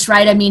honest,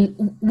 right? I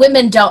mean,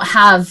 women don't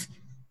have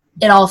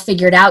it all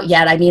figured out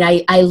yet. I mean,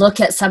 I look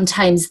at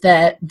sometimes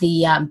the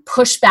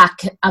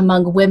pushback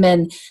among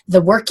women,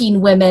 the working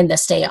women, the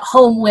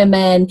stay-at-home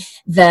women,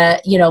 the,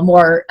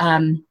 more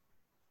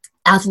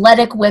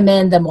athletic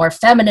women, the more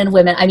feminine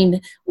women. I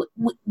mean,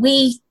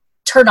 we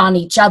turn on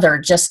each other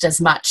just as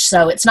much.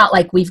 So it's not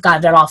like we've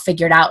got it all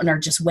figured out and are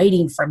just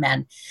waiting for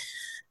men.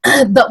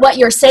 But what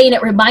you're saying,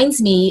 it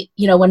reminds me,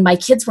 when my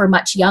kids were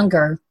much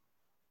younger,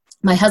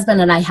 my husband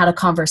and I had a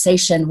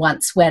conversation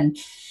once when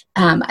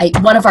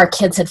one of our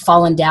kids had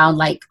fallen down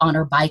like on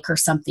her bike or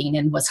something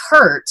and was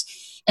hurt.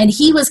 And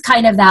he was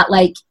kind of that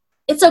like,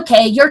 it's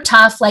okay, you're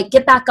tough, like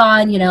get back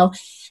on,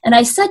 And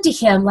I said to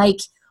him,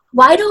 like,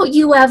 why don't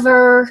you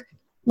ever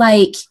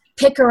like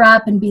pick her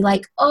up and be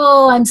like,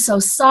 oh, I'm so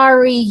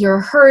sorry,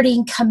 you're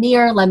hurting, come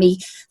here, let me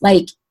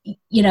let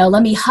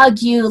me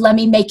hug you, let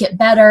me make it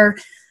better.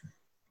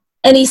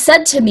 And he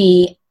said to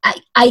me,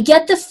 I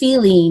get the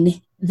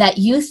feeling that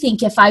you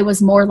think if I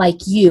was more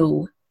like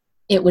you,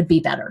 it would be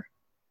better.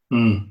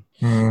 Mm.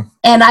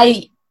 And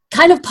I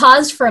kind of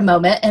paused for a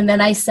moment, and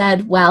then I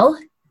said, well,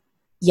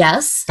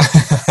 yes.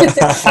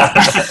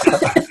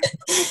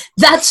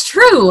 That's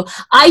true.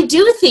 I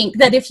do think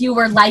that if you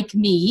were like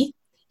me,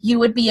 you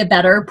would be a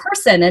better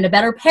person and a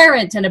better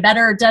parent and a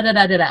better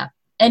da-da-da-da-da.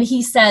 And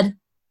he said,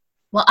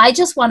 well, I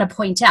just want to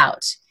point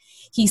out,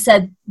 he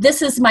said,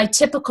 this is my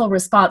typical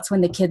response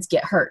when the kids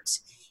get hurt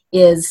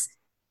is,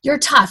 you're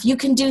tough, you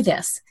can do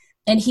this.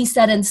 And he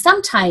said, and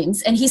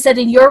sometimes, and he said,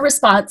 in your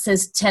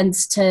responses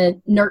tends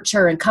to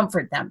nurture and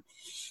comfort them.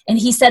 And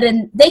he said,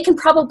 and they can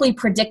probably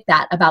predict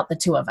that about the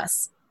two of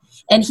us.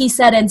 And he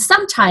said, and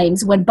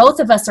sometimes when both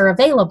of us are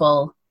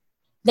available,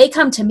 they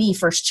come to me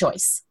first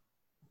choice.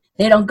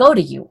 They don't go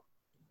to you.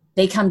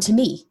 They come to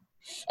me.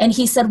 And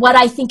he said, what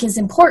I think is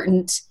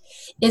important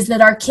is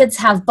that our kids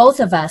have both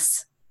of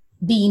us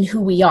being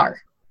who we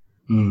are.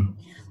 Mm.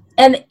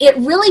 And it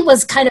really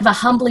was kind of a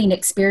humbling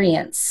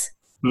experience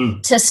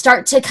to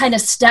start to kind of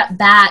step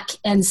back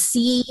and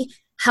see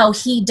how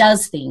he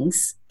does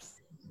things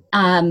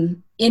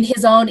in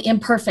his own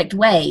imperfect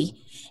way,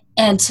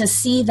 and to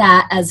see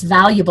that as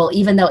valuable,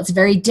 even though it's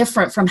very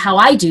different from how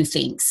I do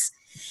things,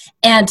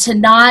 and to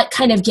not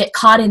kind of get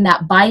caught in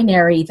that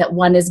binary that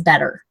one is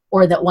better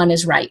or that one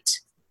is right.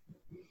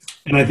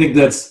 And I think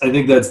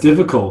that's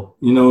difficult,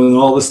 you know, and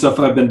all the stuff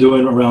I've been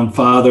doing around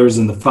fathers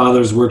and the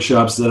fathers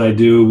workshops that I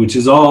do, which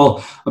is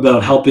all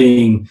about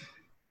helping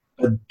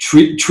a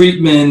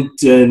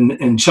treatment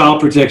and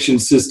child protection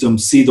system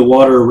see the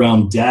water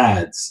around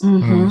dads,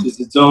 which is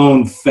its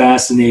own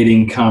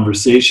fascinating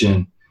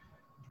conversation.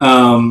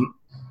 You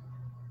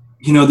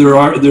know,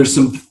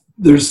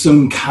 there's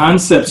some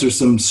concepts or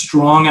some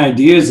strong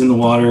ideas in the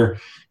water,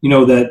 you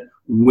know, that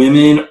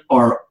women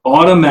are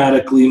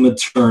automatically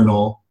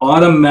maternal,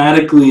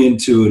 automatically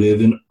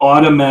intuitive, and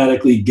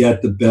automatically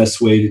get the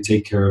best way to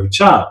take care of a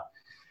child.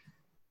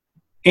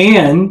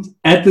 And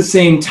at the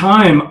same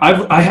time,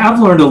 I have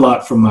learned a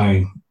lot from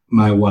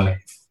my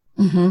wife,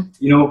 you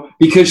know,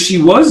 because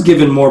she was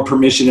given more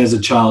permission as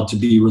a child to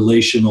be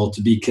relational, to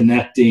be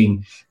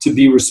connecting, to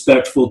be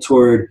respectful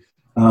toward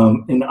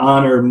and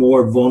honor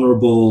more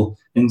vulnerable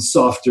and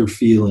softer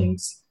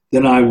feelings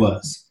than I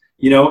was,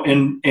 you know,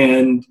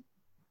 and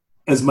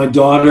as my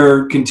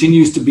daughter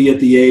continues to be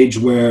at the age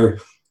where,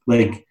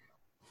 like,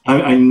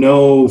 I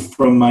know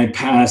from my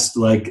past,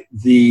 like,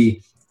 the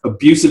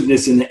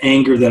abusiveness and the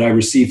anger that I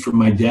received from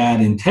my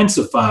dad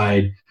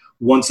intensified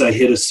once I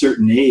hit a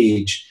certain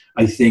age,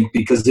 I think,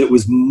 because it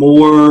was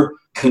more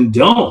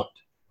condoned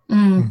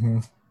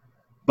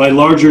by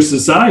larger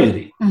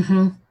society,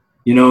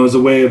 you know, as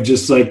a way of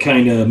just like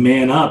kind of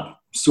man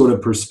up sort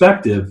of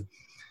perspective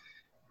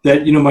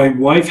that, you know, my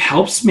wife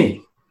helps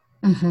me.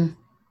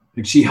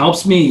 Like, she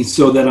helps me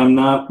so that I'm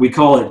not, we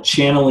call it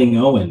channeling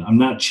Owen. I'm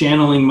not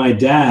channeling my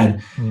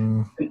dad.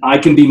 I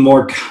can be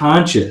more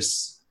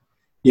conscious,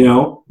 you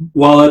know,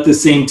 while at the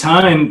same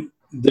time,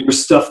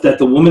 there's stuff that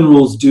the woman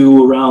rules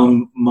do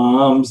around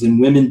moms and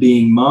women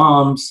being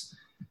moms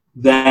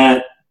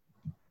that,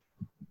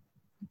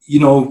 you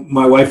know,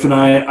 my wife and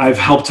I've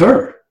helped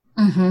her,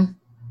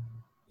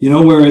 you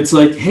know, where it's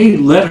like, hey,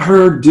 let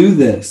her do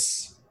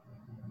this.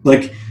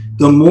 Like,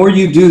 the more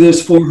you do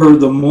this for her,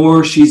 the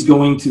more she's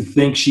going to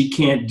think she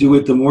can't do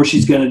it, the more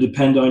she's going to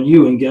depend on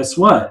you. And guess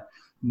what?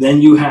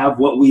 Then you have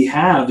what we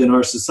have in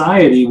our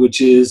society,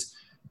 which is,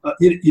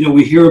 you know,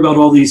 we hear about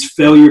all these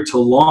failure to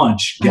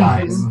launch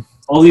guys.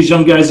 All these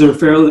young guys that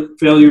are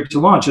failure to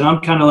launch. And I'm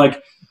kind of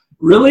like,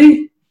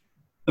 really?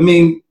 I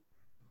mean,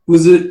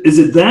 is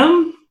it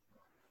them?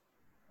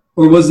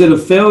 Or was it a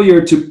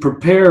failure to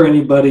prepare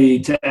anybody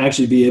to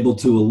actually be able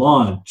to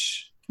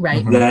launch?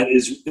 Right. That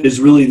is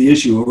really the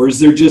issue. Or is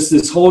there just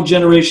this whole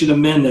generation of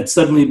men that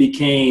suddenly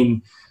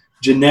became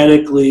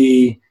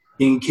genetically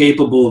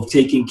incapable of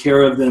taking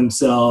care of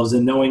themselves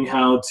and knowing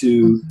how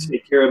to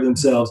take care of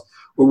themselves?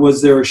 Or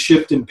was there a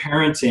shift in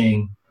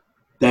parenting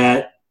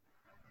that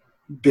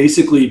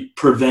basically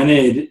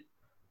prevented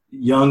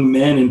young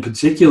men in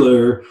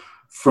particular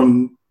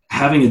from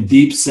having a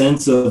deep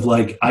sense of,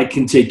 like, I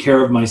can take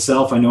care of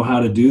myself. I know how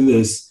to do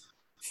this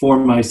for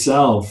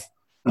myself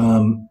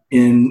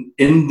in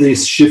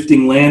this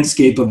shifting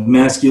landscape of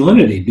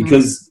masculinity,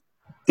 because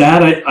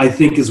that I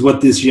think is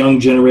what this young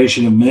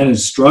generation of men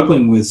is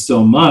struggling with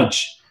so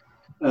much.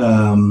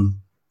 And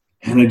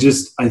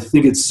I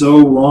think it's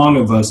so wrong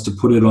of us to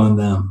put it on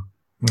them.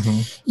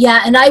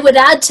 Yeah, and I would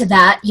add to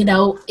that, you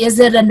know, is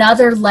it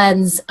another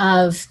lens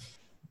of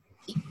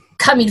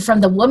coming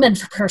from the woman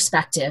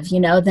perspective, you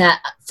know,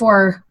 that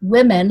for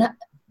women,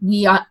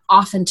 we are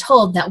often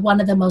told that one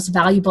of the most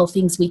valuable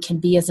things we can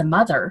be as a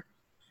mother.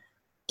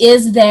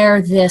 Is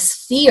there this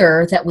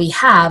fear that we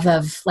have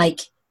of,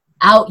 like,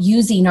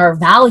 out-using our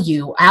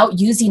value,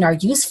 out-using our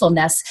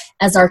usefulness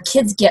as our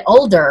kids get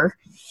older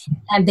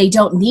and they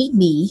don't need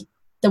me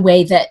the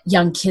way that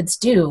young kids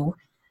do?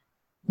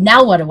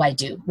 Now what do I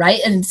do, right?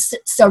 And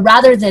so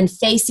rather than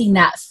facing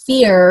that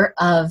fear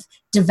of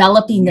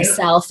developing the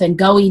self and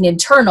going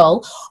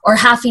internal, or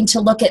having to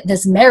look at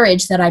this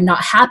marriage that I'm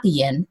not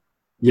happy in,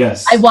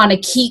 I want to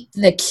keep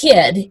the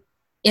kid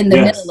in the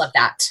middle of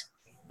that.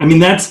 I mean,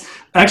 that's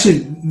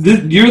actually,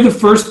 you're the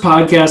first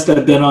podcast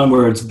I've been on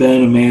where it's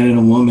been a man and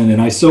a woman,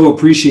 and I so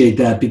appreciate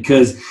that,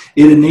 because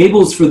it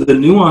enables for the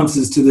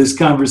nuances to this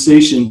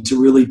conversation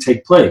to really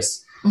take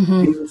place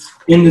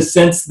in the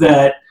sense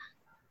that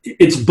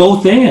it's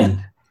both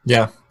and.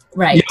 Yeah.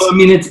 Right. You know, I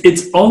mean,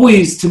 it's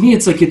always, to me,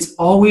 it's like, it's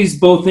always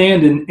both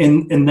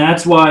and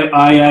that's why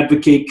I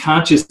advocate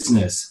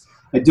consciousness.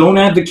 I don't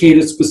advocate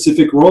a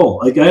specific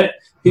role. Like,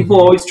 people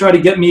always try to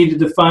get me to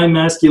define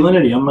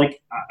masculinity. I'm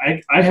like,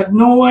 I have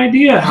no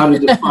idea how to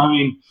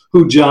define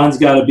who John's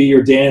got to be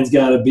or Dan's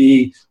got to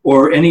be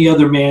or any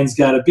other man's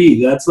got to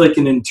be. That's like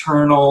an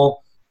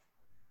internal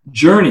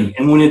journey.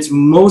 And when it's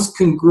most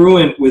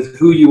congruent with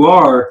who you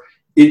are,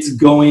 it's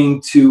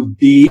going to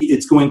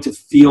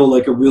feel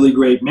like a really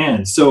great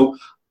man. So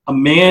a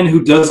man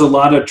who does a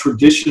lot of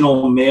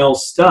traditional male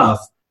stuff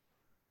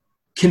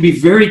can be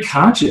very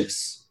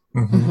conscious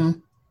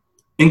and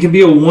can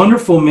be a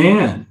wonderful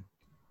man.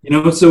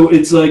 So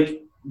it's like,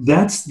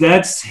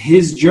 that's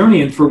his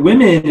journey. And for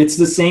women, it's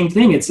the same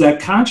thing. It's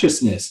that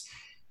consciousness.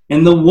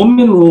 And the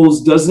Woman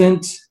Rules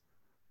doesn't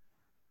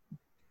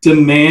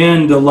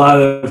demand a lot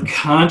of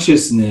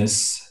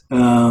consciousness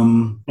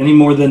any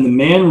more than the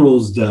Man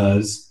Rules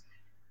does.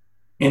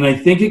 And I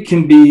think it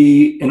can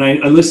be, and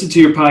I listened to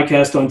your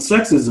podcast on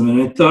sexism,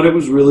 and I thought it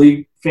was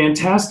really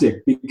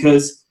fantastic,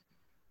 because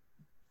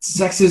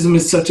sexism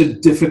is such a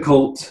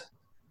difficult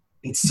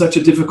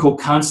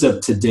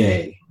concept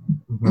today.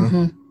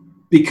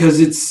 Because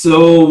it's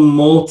so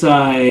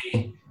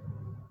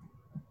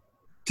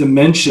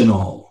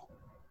multi-dimensional.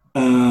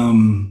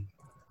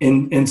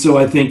 And so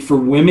I think for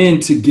women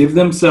to give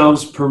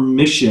themselves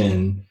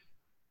permission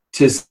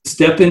to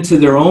step into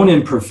their own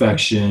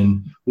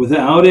imperfection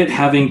without it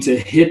having to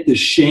hit the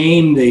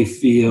shame they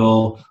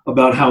feel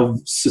about how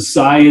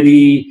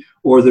society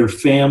or their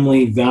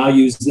family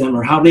values them,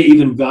 or how they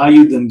even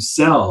value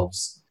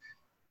themselves,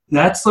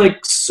 that's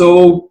like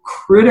so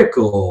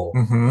critical.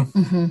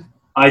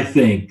 I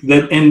think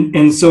that,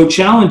 and so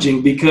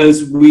challenging,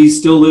 because we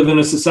still live in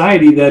a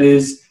society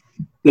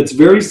that's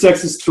very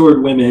sexist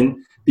toward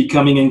women,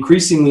 becoming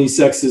increasingly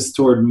sexist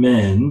toward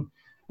men.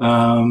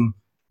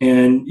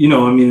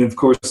 Of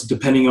course,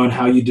 depending on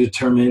how you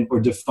determine or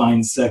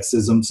define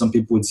sexism, some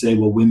people would say,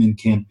 well, women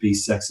can't be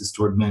sexist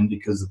toward men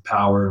because of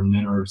power, and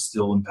men are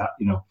still in power.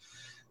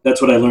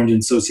 That's what I learned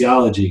in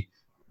sociology.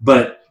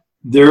 But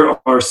there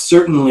are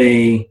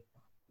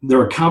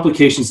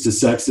complications to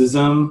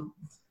sexism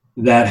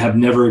that have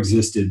never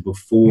existed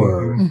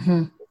before,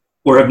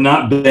 or have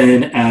not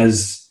been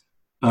as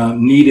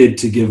needed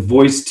to give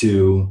voice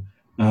to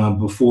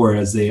before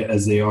as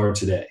they are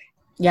today.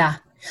 Yeah.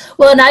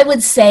 Well, and I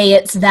would say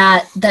it's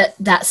that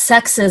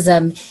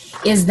sexism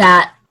is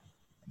that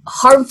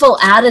harmful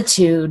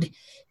attitude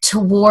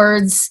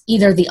towards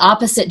either the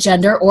opposite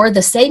gender or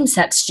the same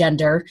sex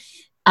gender,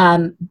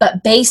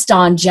 but based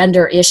on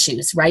gender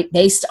issues, right?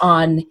 Based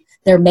on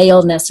their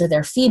maleness or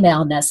their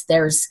femaleness,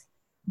 there's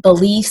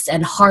beliefs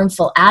and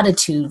harmful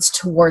attitudes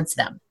towards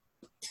them.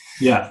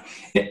 Yeah.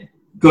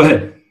 Go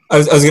ahead. I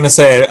was going to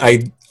say,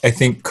 I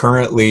think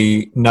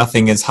currently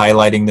nothing is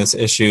highlighting this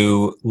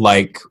issue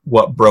like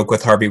what broke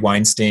with Harvey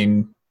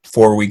Weinstein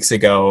 4 weeks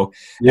ago.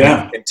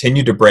 Yeah. And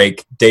continue to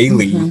break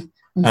daily.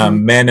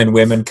 Men and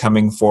women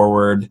coming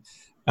forward.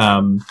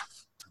 And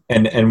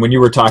when you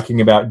were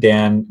talking about,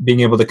 Dan, being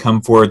able to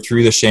come forward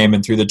through the shame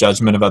and through the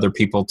judgment of other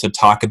people to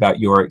talk about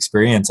your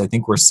experience, I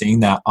think we're seeing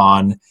that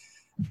on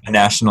a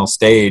national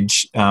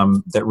stage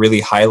that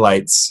really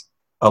highlights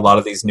a lot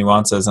of these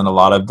nuances and a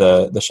lot of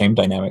the shame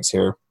dynamics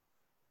here.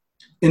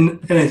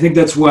 And I think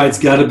that's why it's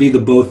got to be the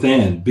both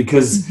and,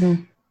 because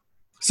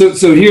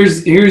so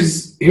here's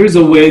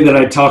a way that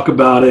I talk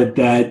about it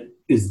that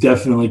is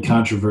definitely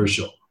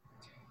controversial.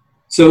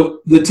 So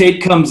the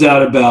tape comes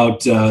out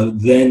about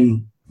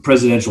then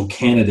presidential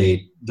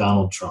candidate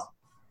Donald Trump.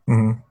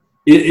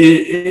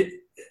 It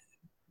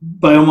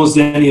by almost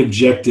any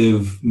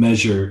objective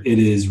measure, it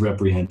is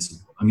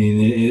reprehensible. I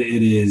mean,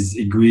 it is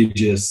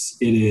egregious.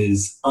 It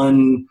is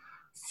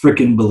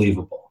unfrickin'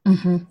 believable.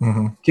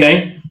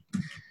 Okay?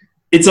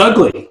 It's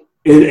ugly.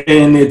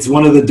 And it's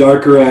one of the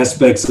darker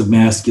aspects of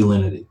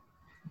masculinity.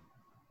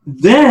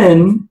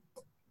 Then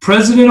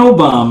President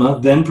Obama,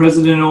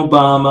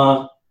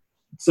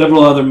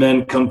 several other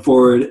men come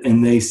forward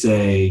and they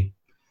say,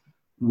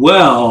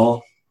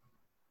 well,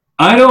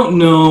 I don't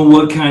know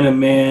what kind of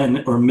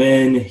man or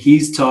men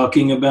he's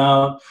talking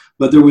about,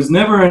 but there was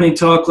never any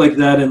talk like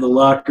that in the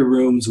locker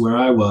rooms where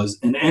I was,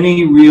 and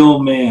any real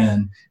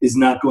man is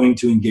not going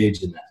to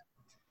engage in that.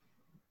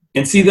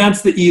 And see,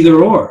 that's the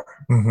either or.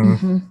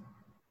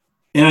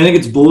 And I think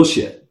it's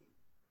bullshit.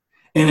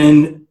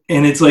 And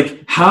it's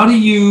like, how do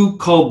you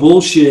call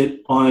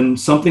bullshit on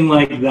something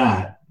like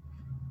that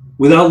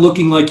without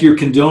looking like you're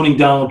condoning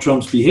Donald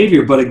Trump's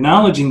behavior, but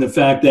acknowledging the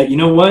fact that, you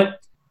know what?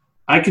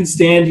 I can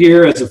stand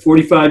here as a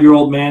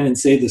 45-year-old man and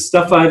say the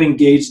stuff I've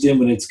engaged in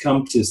when it's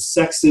come to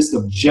sexist,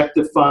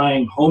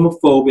 objectifying,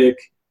 homophobic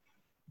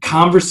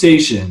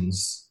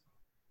conversations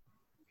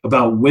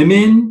about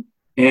women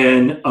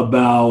and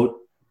about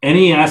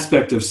any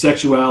aspect of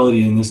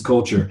sexuality in this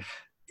culture.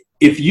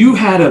 If you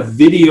had a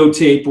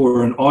videotape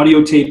or an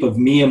audio tape of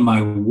me in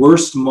my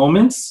worst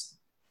moments,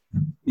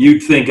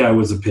 you'd think I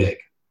was a pig.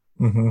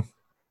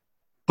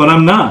 But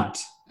I'm not.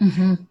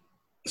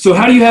 So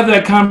how do you have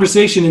that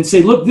conversation and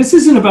say, look, this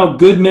isn't about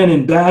good men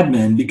and bad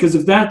men? Because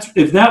if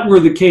that were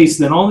the case,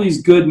 then all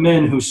these good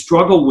men who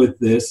struggle with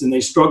this, and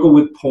they struggle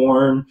with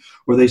porn,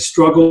 or they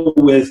struggle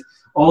with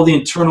all the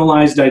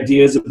internalized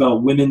ideas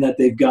about women that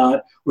they've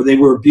got, or they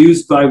were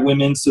abused by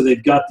women, so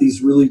they've got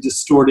these really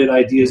distorted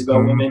ideas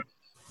about women.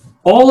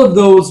 All of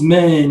those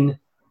men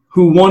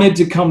who wanted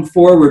to come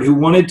forward, who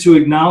wanted to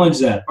acknowledge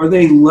that? Are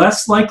they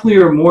less likely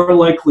or more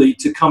likely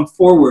to come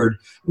forward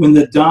when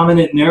the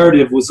dominant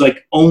narrative was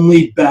like,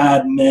 only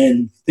bad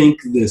men think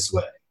this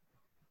way?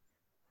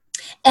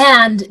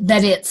 And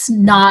that it's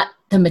not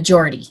the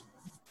majority.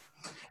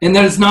 And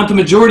that it's not the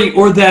majority,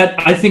 or that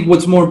I think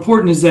what's more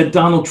important is that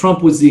Donald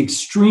Trump was the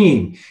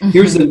extreme.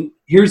 Mm-hmm.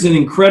 Here's an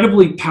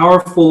incredibly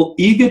powerful,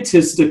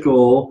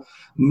 egotistical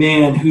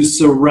man who's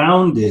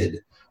surrounded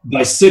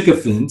by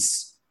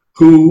sycophants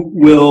who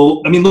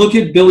will, I mean, look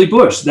at Billy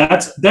Bush.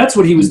 That's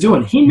what he was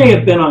doing. He may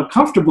have been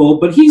uncomfortable,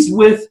 but he's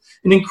with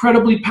an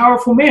incredibly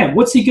powerful man.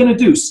 What's he going to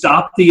do?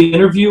 Stop the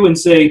interview and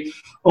say,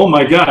 oh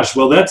my gosh,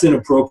 well, that's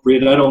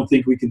inappropriate. I don't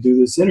think we can do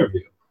this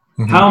interview.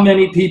 Mm-hmm. How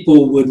many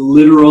people would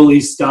literally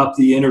stop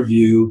the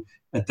interview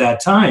at that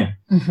time?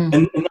 Mm-hmm.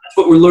 And that's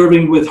what we're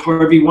learning with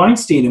Harvey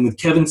Weinstein and with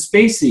Kevin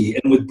Spacey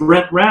and with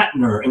Brett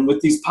Ratner and with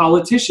these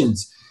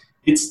politicians.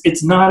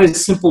 It's not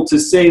as simple to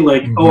say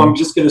like, mm-hmm. oh, I'm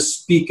just going to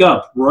speak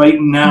up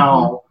right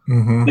now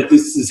mm-hmm. that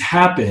this has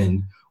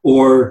happened,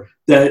 or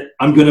that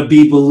I'm going to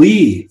be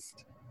believed,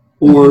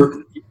 or,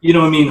 mm-hmm. you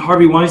know, I mean,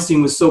 Harvey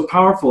Weinstein was so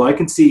powerful. I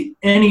can see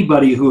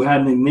anybody who had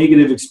a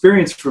negative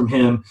experience from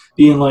him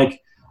being like,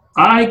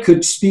 I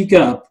could speak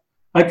up,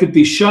 I could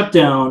be shut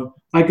down,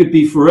 I could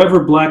be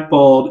forever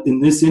blackballed in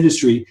this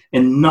industry,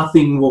 and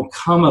nothing will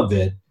come of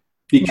it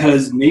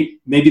because maybe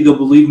they'll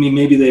believe me,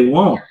 maybe they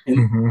won't. And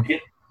mm-hmm.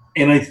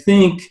 And I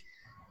think,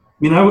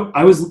 you know,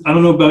 I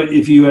don't know about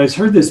if you guys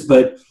heard this,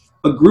 but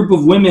a group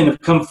of women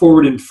have come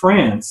forward in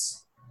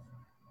France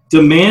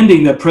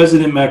demanding that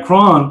President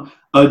Macron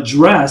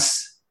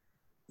address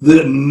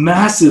the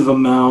massive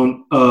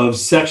amount of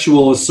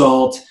sexual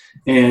assault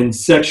and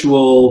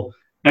sexual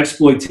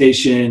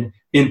exploitation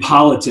in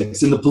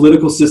politics, in the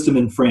political system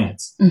in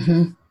France.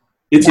 Mm-hmm.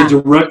 It's a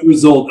direct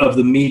result of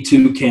the Me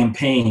Too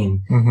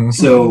campaign. Mm-hmm.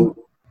 So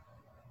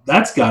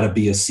that's got to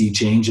be a sea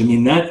change. I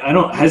mean,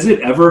 has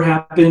it ever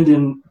happened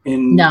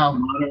in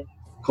modern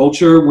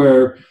culture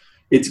where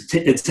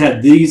it's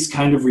had these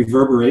kind of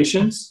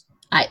reverberations?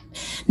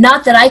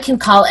 Not that I can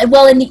call it.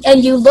 Well,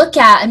 and you look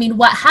at, I mean,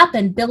 what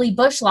happened? Billy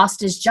Bush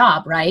lost his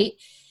job, right?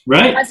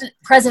 Right.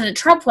 President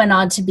Trump went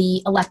on to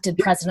be elected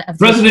president of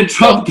President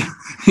Trump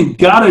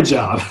got a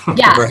job.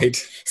 Yeah. Right.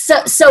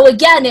 So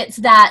again, it's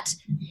that,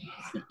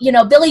 you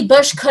know, Billy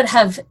Bush could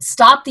have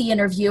stopped the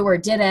interview or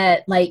did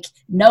a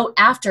note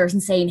after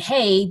and saying,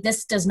 hey,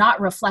 this does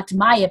not reflect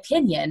my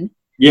opinion.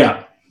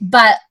 Yeah.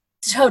 But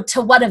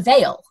to what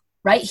avail,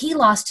 right? He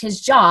lost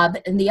his job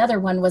and the other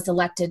one was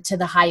elected to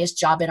the highest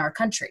job in our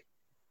country.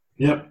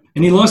 Yep.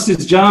 And he lost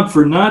his job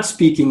for not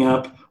speaking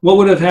up. What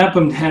would have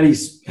happened had he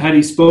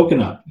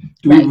spoken up?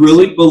 Do we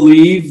really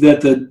believe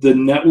that the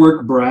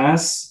network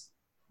brass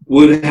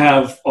would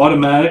have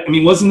automatic? I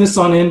mean, wasn't this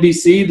on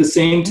NBC the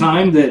same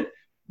time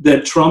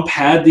that Trump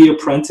had The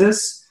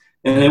Apprentice,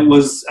 and it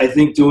was, I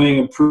think,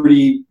 doing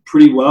pretty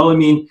well. I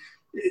mean,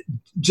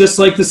 just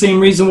like the same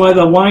reason why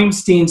the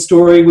Weinstein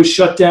story was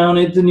shut down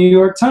at the New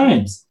York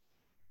Times.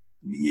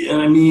 Yeah,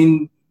 I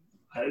mean,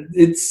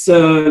 it's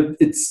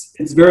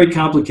very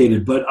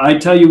complicated. But I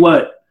tell you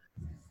what,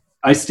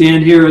 I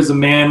stand here as a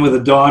man with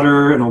a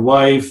daughter and a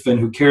wife, and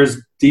who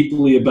cares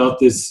deeply about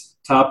this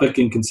topic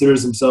and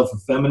considers himself a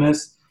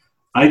feminist.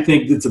 I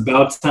think it's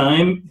about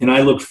time, and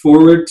I look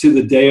forward to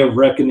the day of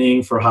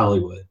reckoning for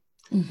Hollywood.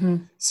 Mm-hmm.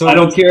 So I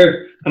don't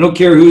care who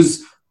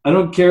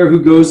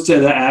goes to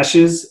the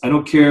ashes. I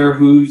don't care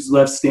who's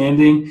left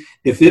standing.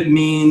 If it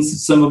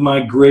means some of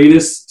my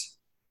greatest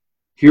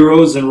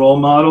heroes and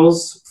role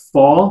models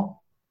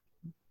fall,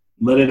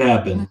 let it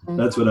happen. Mm-hmm.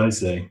 That's what I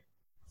say.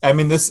 I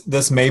mean,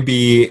 this may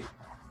be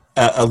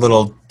a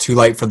little too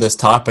late for this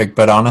topic,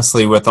 but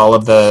honestly, with all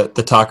of the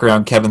talk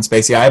around Kevin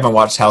Spacey, I haven't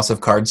watched House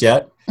of Cards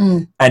yet.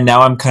 And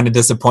now I'm kind of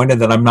disappointed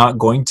that I'm not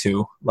going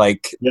to.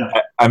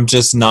 I'm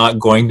just not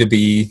going to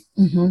be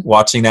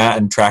watching that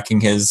and tracking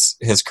his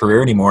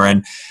career anymore.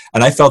 And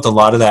I felt a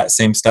lot of that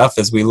same stuff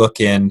as we look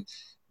in,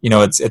 you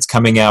know, it's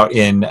coming out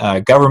in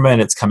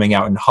government, it's coming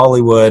out in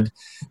Hollywood.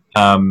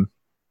 And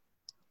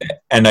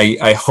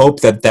I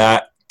hope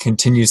that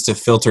continues to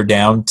filter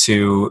down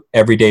to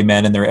everyday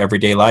men in their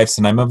everyday lives.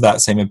 And I'm of that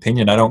same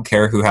opinion. I don't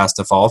care who has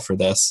to fall for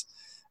this.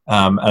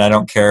 And I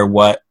don't care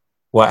what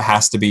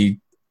has to be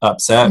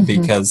upset,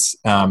 because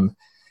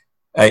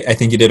I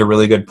think you did a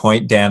really good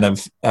point, Dan,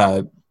 of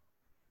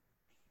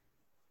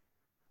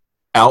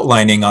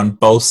outlining on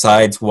both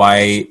sides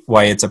why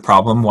it's a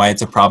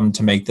problem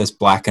to make this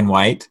black and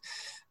white.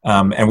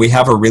 And we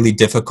have a really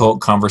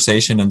difficult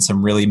conversation and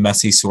some really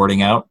messy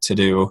sorting out to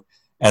do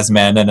as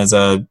men and as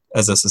a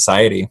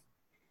society.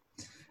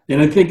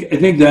 And I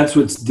think that's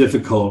what's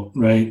difficult,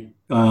 right?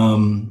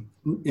 And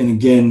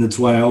again, that's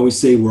why I always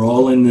say we're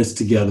all in this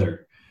together.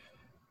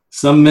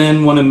 Some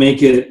men want to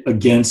make it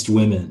against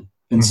women,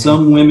 and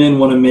some women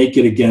want to make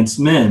it against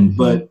men,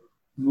 but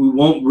we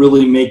won't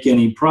really make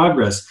any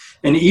progress.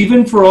 And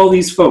even for all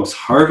these folks,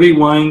 Harvey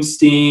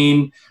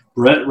Weinstein,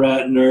 Brett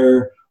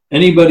Ratner,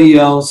 anybody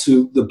else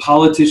the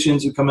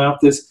politicians who come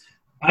out this,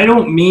 I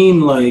don't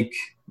mean like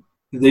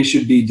they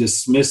should be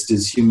dismissed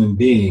as human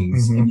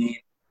beings. I mean,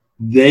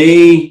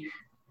 they're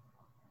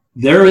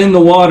in the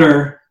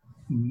water,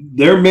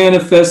 they're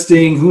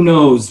manifesting who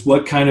knows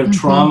what kind of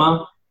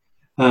trauma.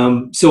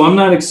 So I'm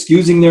not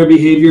excusing their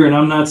behavior, and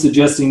I'm not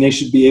suggesting they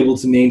should be able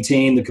to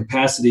maintain the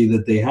capacity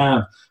that they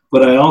have.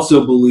 But I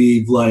also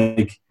believe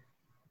like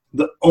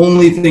the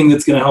only thing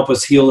that's going to help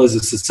us heal as a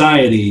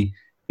society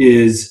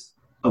is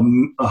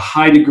a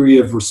high degree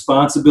of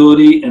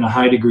responsibility and a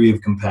high degree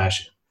of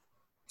compassion.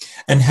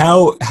 And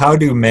how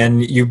do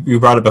men, you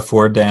brought it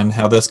before, Dan,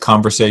 how this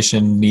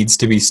conversation needs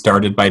to be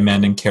started by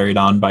men and carried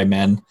on by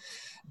men.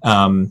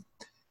 How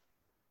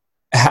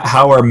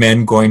are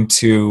men going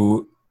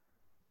to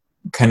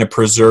kind of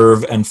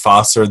preserve and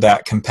foster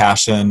that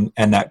compassion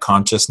and that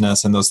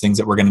consciousness and those things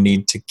that we're going to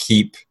need to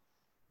keep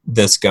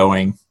this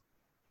going?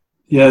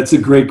 Yeah, it's a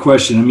great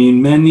question. I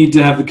mean, men need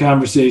to have the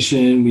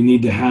conversation. We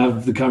need to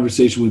have the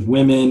conversation with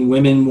women.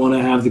 Women want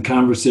to have the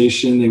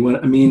conversation.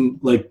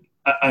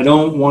 I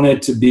don't want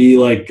it to be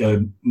like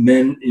a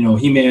men,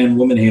 He-Man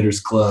woman haters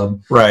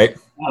club. Right.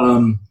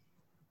 And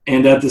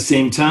at the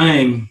same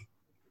time,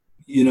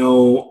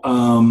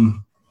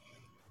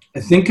 I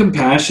think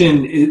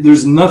compassion,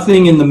 there's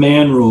nothing in the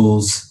man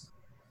rules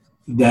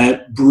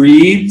that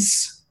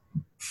breeds,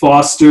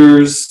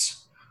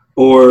 fosters,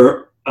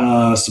 or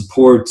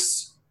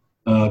supports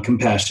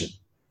compassion.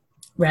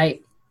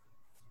 Right.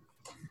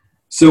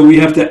 So we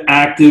have to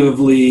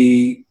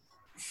actively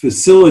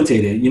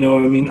facilitate it.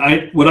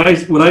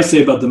 What I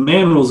say about the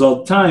man rules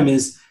all the time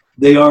is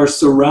they are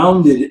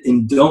surrounded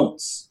in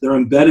don'ts. They're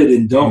embedded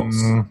in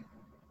don'ts.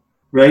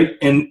 Right?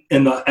 And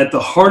at the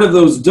heart of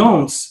those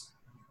don'ts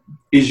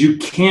is you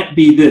can't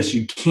be this,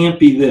 you can't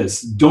be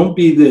this, don't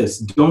be this,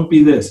 don't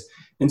be this.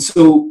 And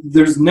so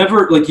there's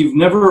never, you've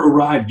never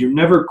arrived, you're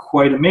never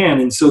quite a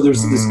man. And so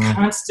there's this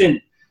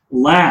constant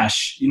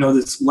lash,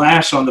 this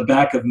lash on the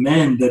back of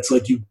men that's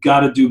like, you've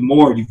got to do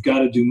more, you've got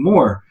to do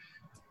more.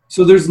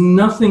 So there's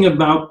nothing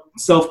about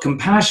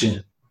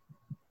self-compassion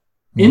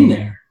in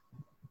there.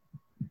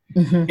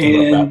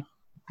 And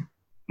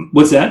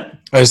what's that?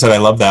 I just said I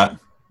love that.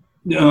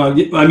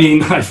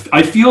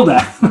 I feel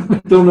that.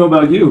 I don't know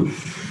about you,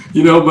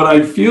 but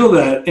I feel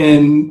that.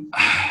 And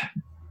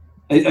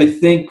I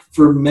think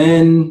for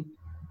men,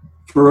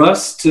 for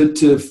us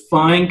to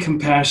find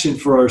compassion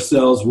for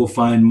ourselves, we'll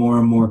find more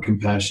and more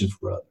compassion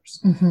for others.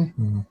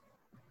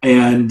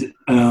 And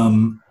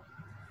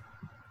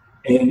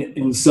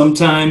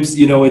sometimes,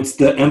 it's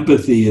the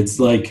empathy. It's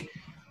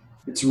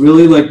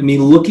really like me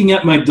looking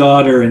at my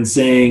daughter and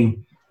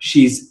saying,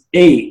 she's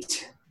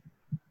 8.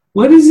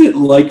 What is it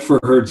like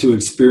for her to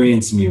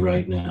experience me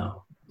right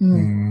now?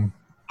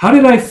 How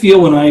did I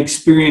feel when I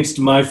experienced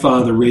my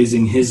father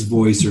raising his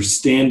voice or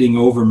standing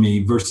over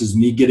me versus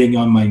me getting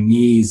on my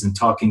knees and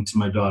talking to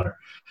my daughter?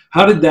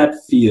 How did that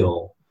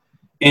feel?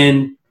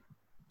 And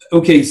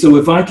okay, so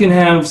if I can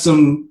have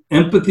some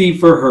empathy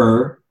for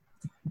her,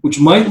 which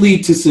might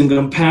lead to some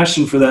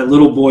compassion for that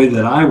little boy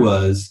that I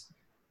was,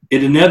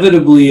 it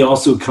inevitably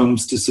also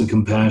comes to some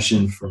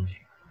compassion for me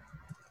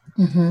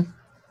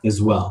as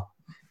well.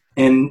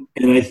 And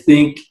I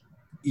think,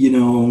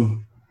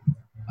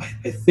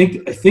 I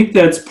think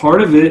that's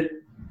part of it.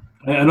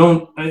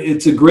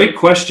 It's a great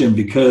question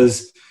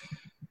because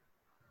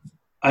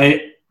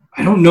I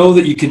don't know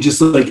that you can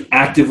just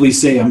actively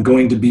say, I'm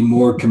going to be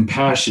more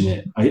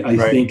compassionate. I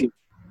think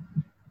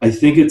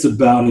it's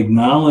about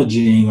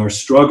acknowledging our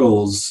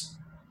struggles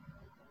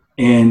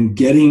and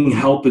getting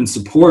help and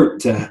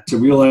support to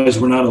realize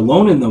we're not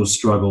alone in those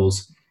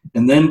struggles,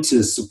 and then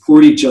to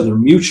support each other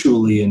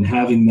mutually and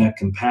having that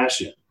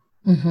compassion.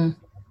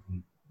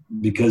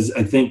 Because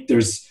I think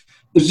there's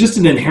just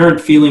an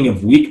inherent feeling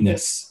of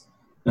weakness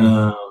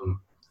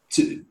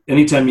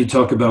anytime you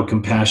talk about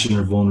compassion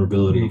or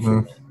vulnerability.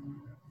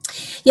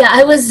 Yeah,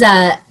 I was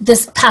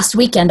this past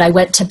weekend, I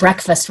went to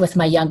breakfast with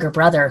my younger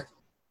brother,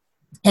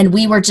 and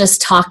we were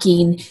just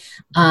talking.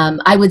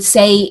 I would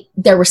say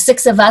there were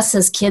 6 of us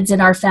as kids in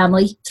our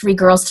family, 3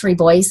 girls, 3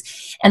 boys.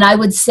 And I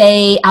would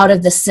say out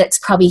of the 6,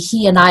 probably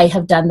he and I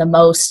have done the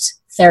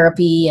most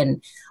therapy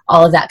and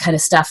all of that kind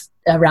of stuff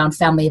around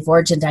family of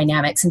origin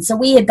dynamics. And so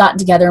we had gotten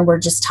together and we're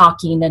just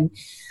talking, and I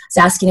was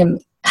asking him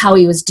how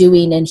he was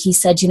doing. And he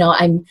said,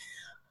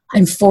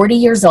 I'm 40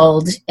 years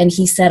old. And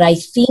he said, I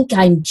think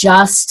I'm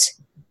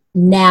just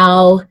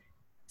now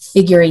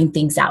figuring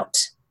things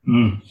out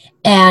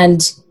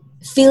and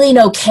feeling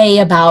okay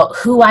about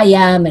who I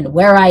am and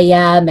where I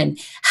am and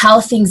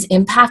how things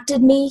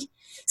impacted me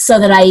so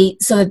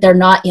that they're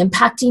not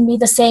impacting me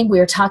the same. We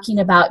were talking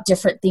about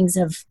different things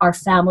of our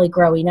family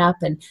growing up,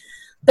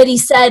 but he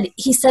said,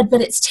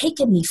 but it's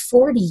taken me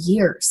 40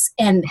 years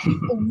and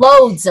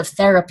loads of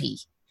therapy,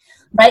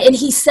 right? And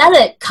he said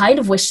it kind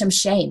of with some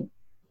shame.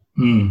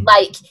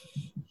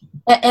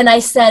 And I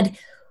said,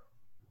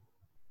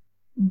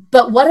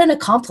 but what an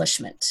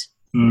accomplishment,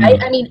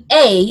 right? I mean,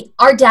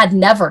 our dad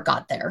never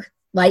got there.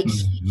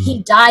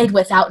 He died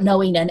without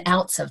knowing an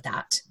ounce of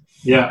that.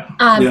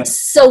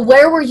 So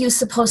where were you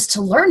supposed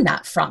to learn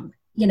that from?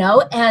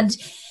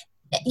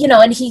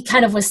 And he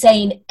kind of was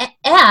saying,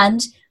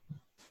 and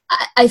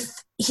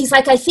he's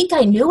like, I think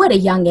I knew at a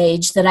young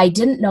age that I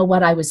didn't know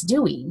what I was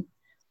doing.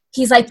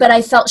 He's like, but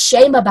I felt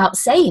shame about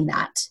saying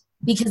that,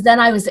 because then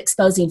I was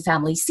exposing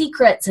family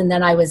secrets, and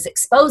then I was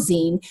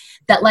exposing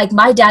that, like,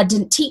 my dad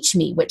didn't teach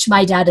me, which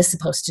my dad is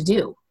supposed to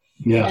do.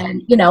 Yeah.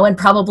 And, you know, and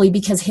probably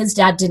because his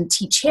dad didn't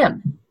teach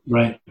him.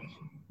 Right.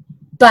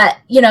 But,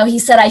 you know, he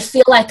said, I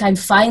feel like I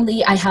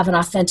have an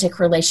authentic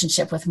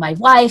relationship with my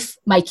wife.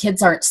 My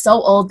kids aren't so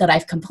old that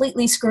I've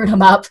completely screwed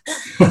them up.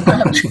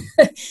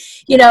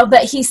 You know,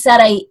 but he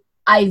said,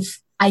 I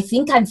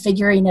think I'm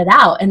figuring it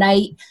out. And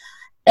I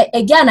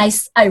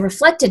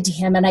reflected to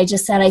him, and I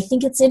just said, I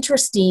think it's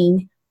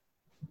interesting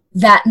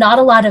that not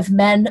a lot of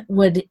men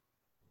would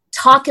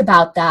talk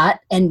about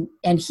that, and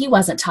he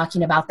wasn't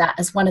talking about that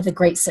as one of the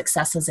great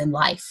successes in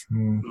life.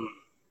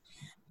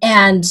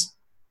 And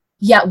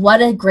yet,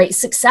 what a great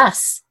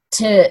success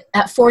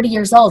at 40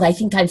 years old. I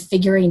think I'm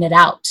figuring it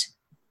out.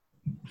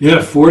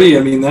 Yeah, 40.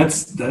 I mean,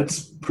 that's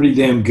pretty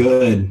damn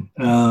good.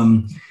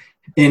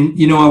 And,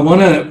 you know, I want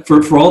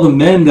to, for all the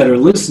men that are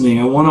listening,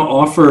 I want to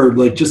offer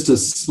like just a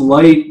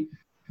slight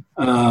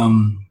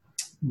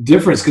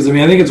difference. Because, I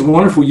mean, I think it's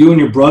wonderful you and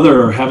your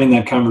brother are having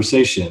that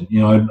conversation. You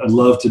know, I'd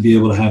love to be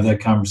able to have that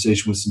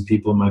conversation with some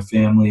people in my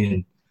family.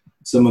 And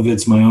some of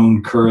it's my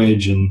own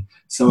courage, and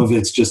some of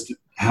it's just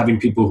having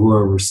people who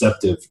are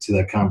receptive to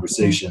that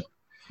conversation.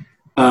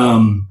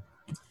 But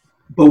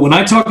when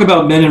I talk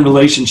about men in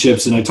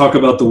relationships, and I talk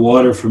about the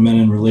water for men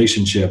in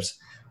relationships,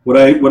 what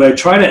I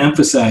try to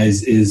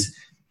emphasize is,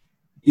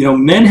 you know,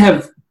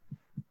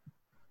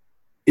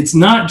 it's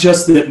not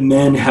just that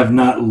men have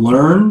not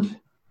learned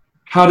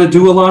how to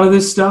do a lot of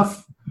this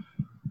stuff.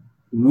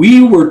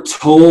 We were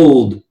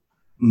told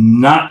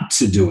not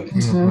to do it.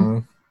 Mm-hmm.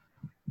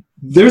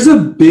 There's a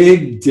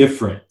big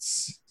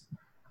difference.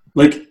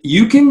 Like,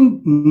 you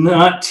can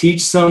not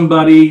teach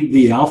somebody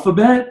the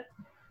alphabet,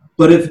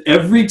 but if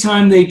every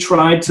time they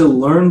tried to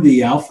learn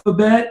the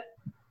alphabet,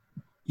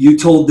 you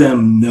told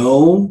them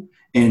no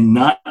and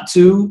not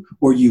to,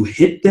 or you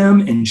hit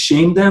them and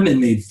shamed them and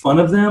made fun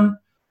of them,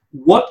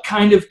 what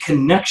kind of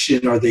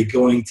connection are they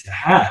going to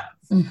have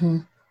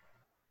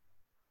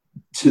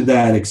to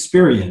that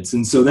experience?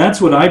 And so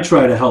that's what I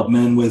try to help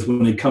men with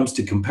when it comes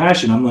to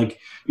compassion. I'm like,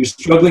 you're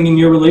struggling in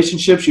your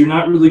relationships, you're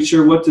not really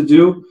sure what to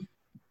do.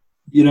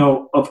 You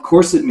know, of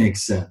course it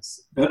makes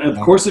sense. Of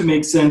course it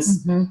makes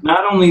sense,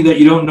 not only that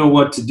you don't know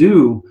what to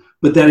do,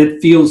 but that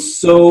it feels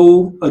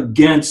so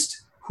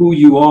against who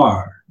you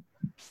are.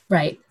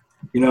 Right.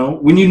 You know,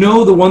 when you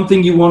know the one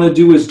thing you want to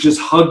do is just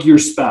hug your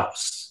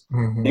spouse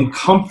and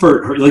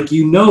comfort her, like,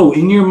 you know,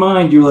 in your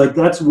mind, you're like,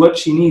 that's what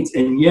she needs.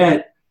 And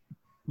yet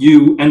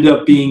you end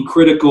up being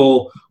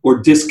critical or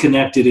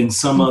disconnected in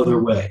some other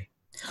way.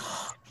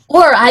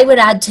 Or I would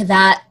add to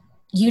that,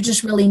 you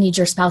just really need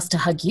your spouse to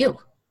hug you.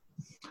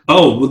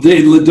 Oh, well,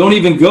 they don't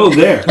even go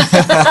there.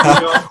 You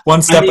know?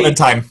 One step at a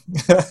time.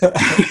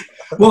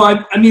 Well,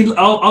 I mean,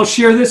 I'll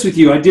share this with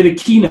you. I did a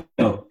keynote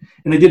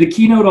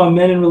on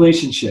men in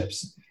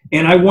relationships.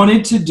 And I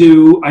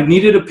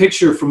needed a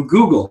picture from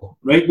Google,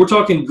 right? We're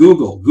talking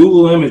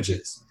Google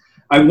Images.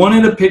 I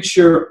wanted a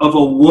picture of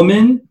a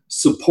woman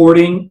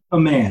supporting a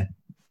man.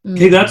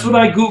 Okay, that's what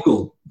I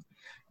Googled.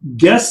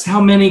 Guess how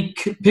many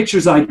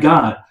pictures I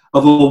got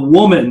of a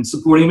woman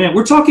supporting a man?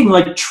 We're talking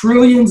like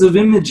trillions of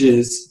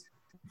images.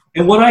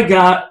 And what I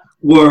got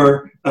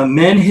were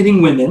men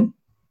hitting women.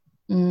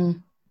 So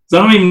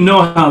I don't even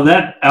know how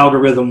that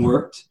algorithm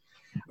worked.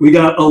 We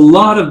got a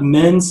lot of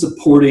men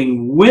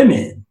supporting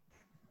women.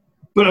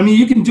 But I mean,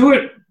 you can do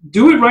it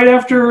right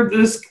after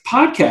this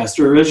podcast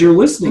or as you're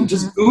listening.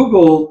 Just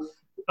Google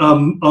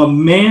a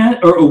man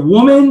or a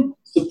woman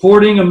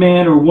supporting a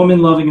man or a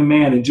woman loving a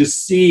man, and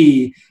just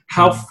see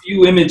how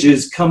few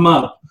images come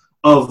up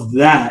of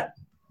that.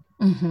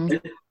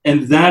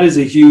 And that is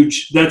a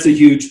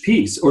huge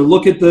piece. Or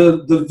look at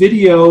the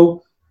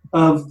video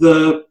of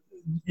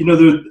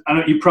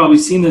you've probably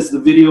seen this, the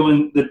video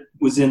that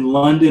was in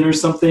London or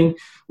something,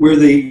 where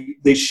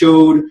they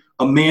showed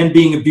a man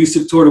being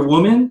abusive toward a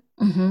woman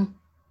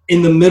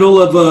in the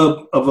middle of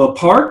a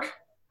park,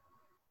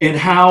 and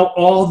how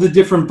all the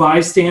different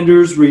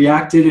bystanders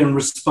reacted and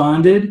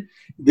responded.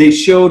 They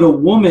showed a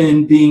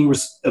woman being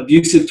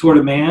abusive toward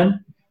a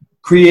man,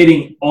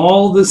 creating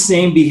all the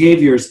same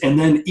behaviors, and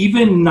then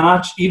even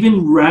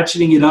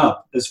ratcheting it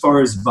up as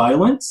far as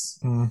violence,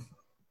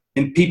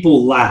 and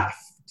people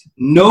laughed.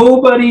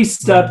 Nobody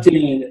stepped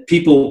in.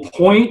 People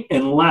point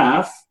and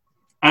laugh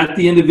at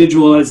the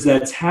individual as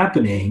that's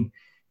happening,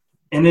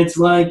 and it's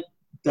like,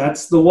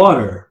 that's the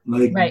water.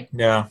 Like, right.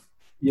 Yeah.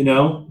 You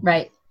know?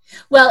 Right.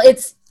 Well,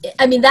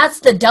 that's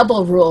the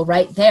double rule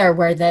right there,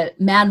 where the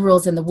man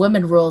rules and the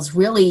woman rules,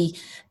 really,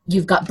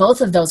 you've got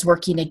both of those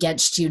working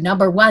against you.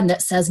 Number one,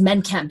 that says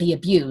men can't be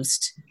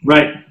abused.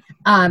 Right.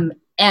 And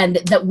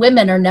that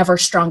women are never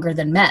stronger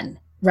than men.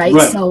 Right.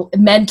 So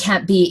men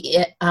can't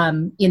be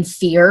in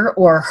fear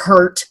or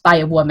hurt by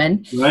a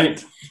woman.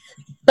 Right.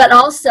 But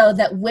also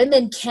that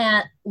women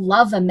can't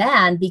love a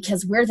man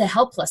because we're the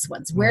helpless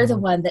ones. We're the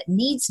one that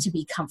needs to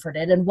be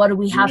comforted. And what do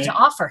we have to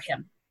offer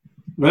him?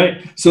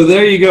 Right. So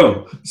there you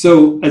go.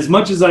 So as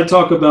much as I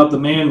talk about the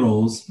man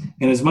rules,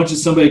 and as much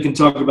as somebody can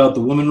talk about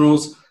the woman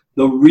rules,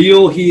 the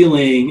real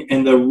healing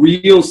and the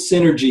real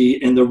synergy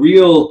and the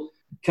real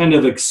kind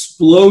of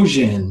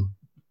explosion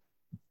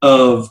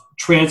of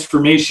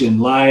transformation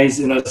lies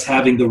in us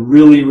having the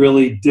really,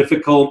 really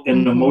difficult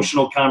and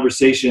emotional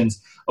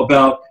conversations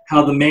about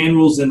how the man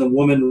rules and the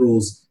woman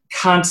rules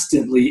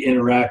constantly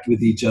interact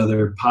with each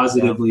other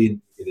positively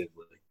and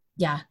negatively.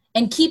 Yeah.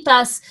 And keep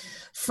us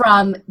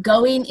from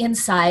going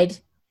inside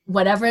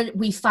whatever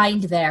we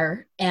find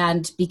there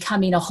and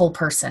becoming a whole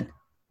person.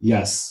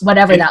 Yes.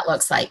 Whatever that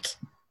looks like.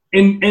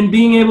 And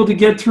being able to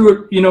get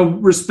through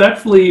it,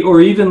 respectfully,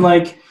 or even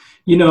like,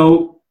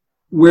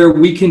 where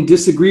we can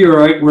disagree,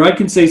 or where I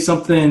can say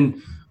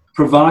something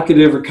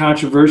provocative or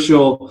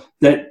controversial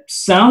that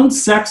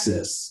sounds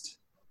sexist,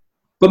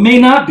 but may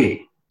not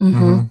be.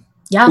 Mm-hmm.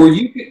 Yeah.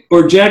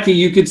 Or Jackie,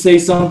 you could say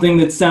something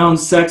that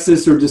sounds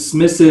sexist or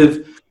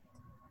dismissive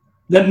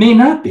that may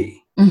not be.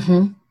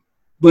 Mm-hmm.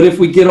 But if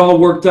we get all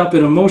worked up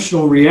and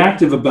emotional,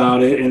 reactive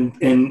about it,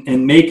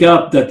 and make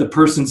up that the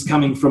person's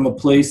coming from a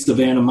place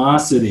of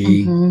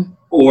animosity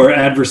or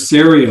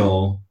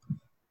adversarial,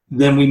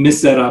 then we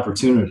miss that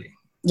opportunity.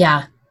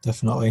 Yeah.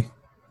 Definitely.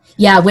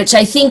 Yeah, which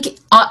I think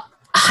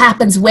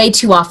happens way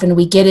too often.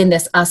 We get in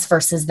this us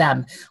versus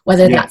them,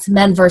 whether that's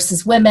men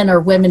versus women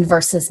or women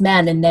versus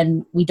men, and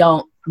then we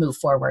don't move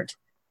forward.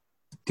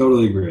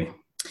 Totally agree.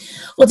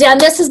 Well, Dan,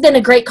 this has been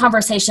a great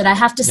conversation. I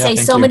have to say,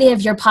 so you. many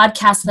of your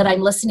podcasts that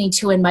I'm listening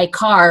to in my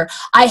car,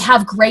 I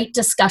have great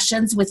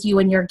discussions with you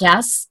and your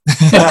guests.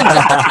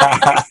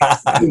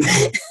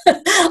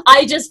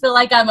 I just feel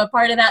like I'm a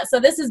part of that. So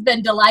this has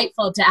been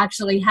delightful to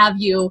actually have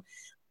you,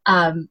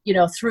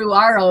 through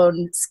our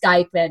own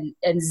Skype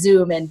and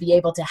Zoom, and be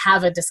able to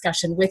have a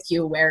discussion with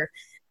you where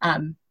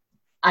I'm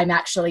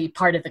actually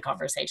part of the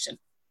conversation.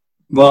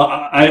 Well,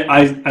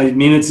 I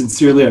mean it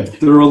sincerely. I've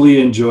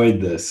thoroughly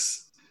enjoyed this.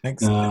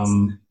 Thanks.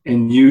 And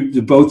the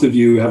both of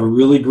you have a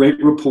really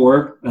great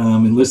rapport.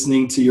 In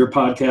listening to your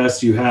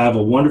podcast, you have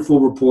a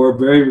wonderful rapport,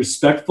 very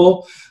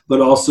respectful,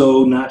 but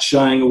also not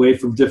shying away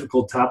from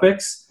difficult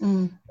topics.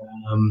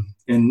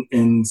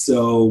 And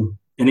so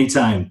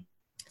anytime.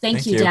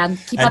 Thank you, Dan.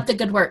 Keep up the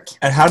good work.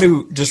 And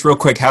just real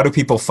quick, how do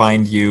people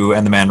find you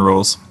and the Man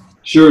Rules?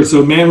 Sure.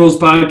 So Man Rules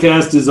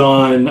Podcast is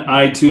on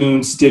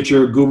iTunes,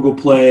 Stitcher, Google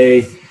Play.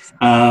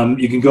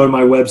 You can go to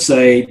my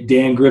website,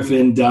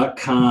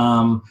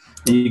 dangriffin.com.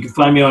 And you can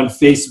find me on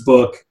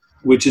Facebook,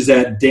 which is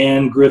at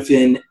Dan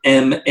Griffin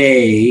MA.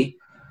 You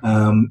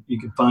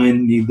can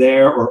find me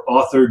there, or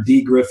author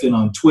D Griffin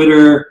on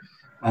Twitter.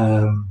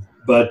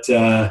 But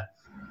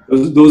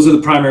those are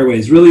the primary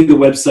ways. Really, the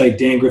website,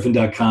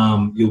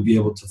 dangriffin.com, you'll be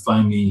able to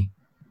find me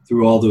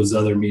through all those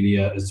other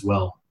media as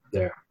well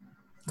there.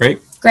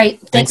 Great.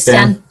 Thanks,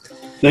 Dan.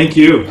 Thank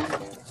you.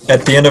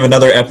 At the end of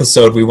another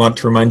episode, we want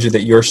to remind you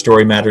that your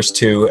story matters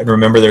too. And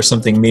remember, there's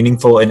something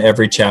meaningful in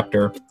every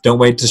chapter. Don't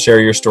wait to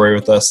share your story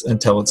with us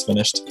until it's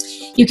finished.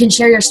 You can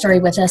share your story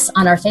with us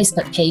on our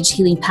Facebook page,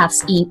 Healing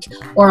Paths Inc.,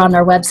 or on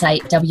our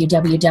website,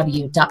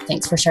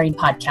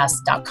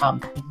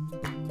 www.thanksforsharingpodcast.com.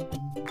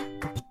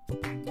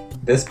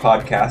 This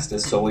podcast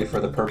is solely for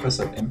the purpose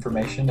of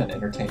information and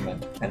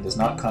entertainment and does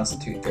not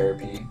constitute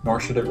therapy, nor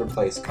should it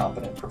replace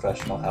competent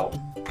professional help.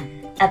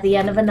 At the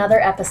end of another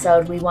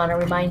episode, we want to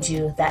remind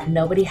you that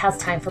nobody has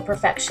time for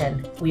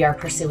perfection. We are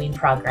pursuing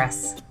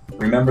progress.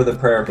 Remember the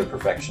prayer of the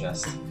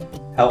perfectionist.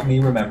 Help me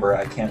remember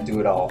I can't do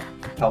it all.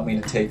 Help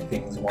me to take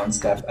things one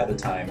step at a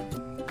time,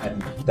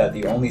 and that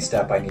the only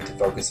step I need to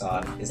focus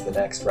on is the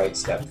next right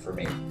step for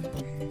me.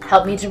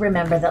 Help me to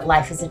remember that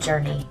life is a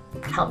journey.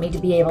 Help me to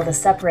be able to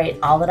separate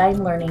all that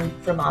I'm learning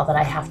from all that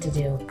I have to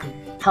do.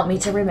 Help me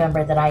to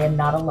remember that I am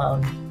not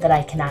alone, that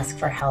I can ask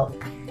for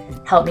help.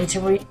 Help me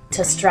to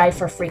strive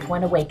for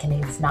frequent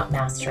awakenings, not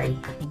mastery.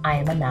 I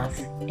am enough.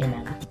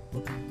 Amen.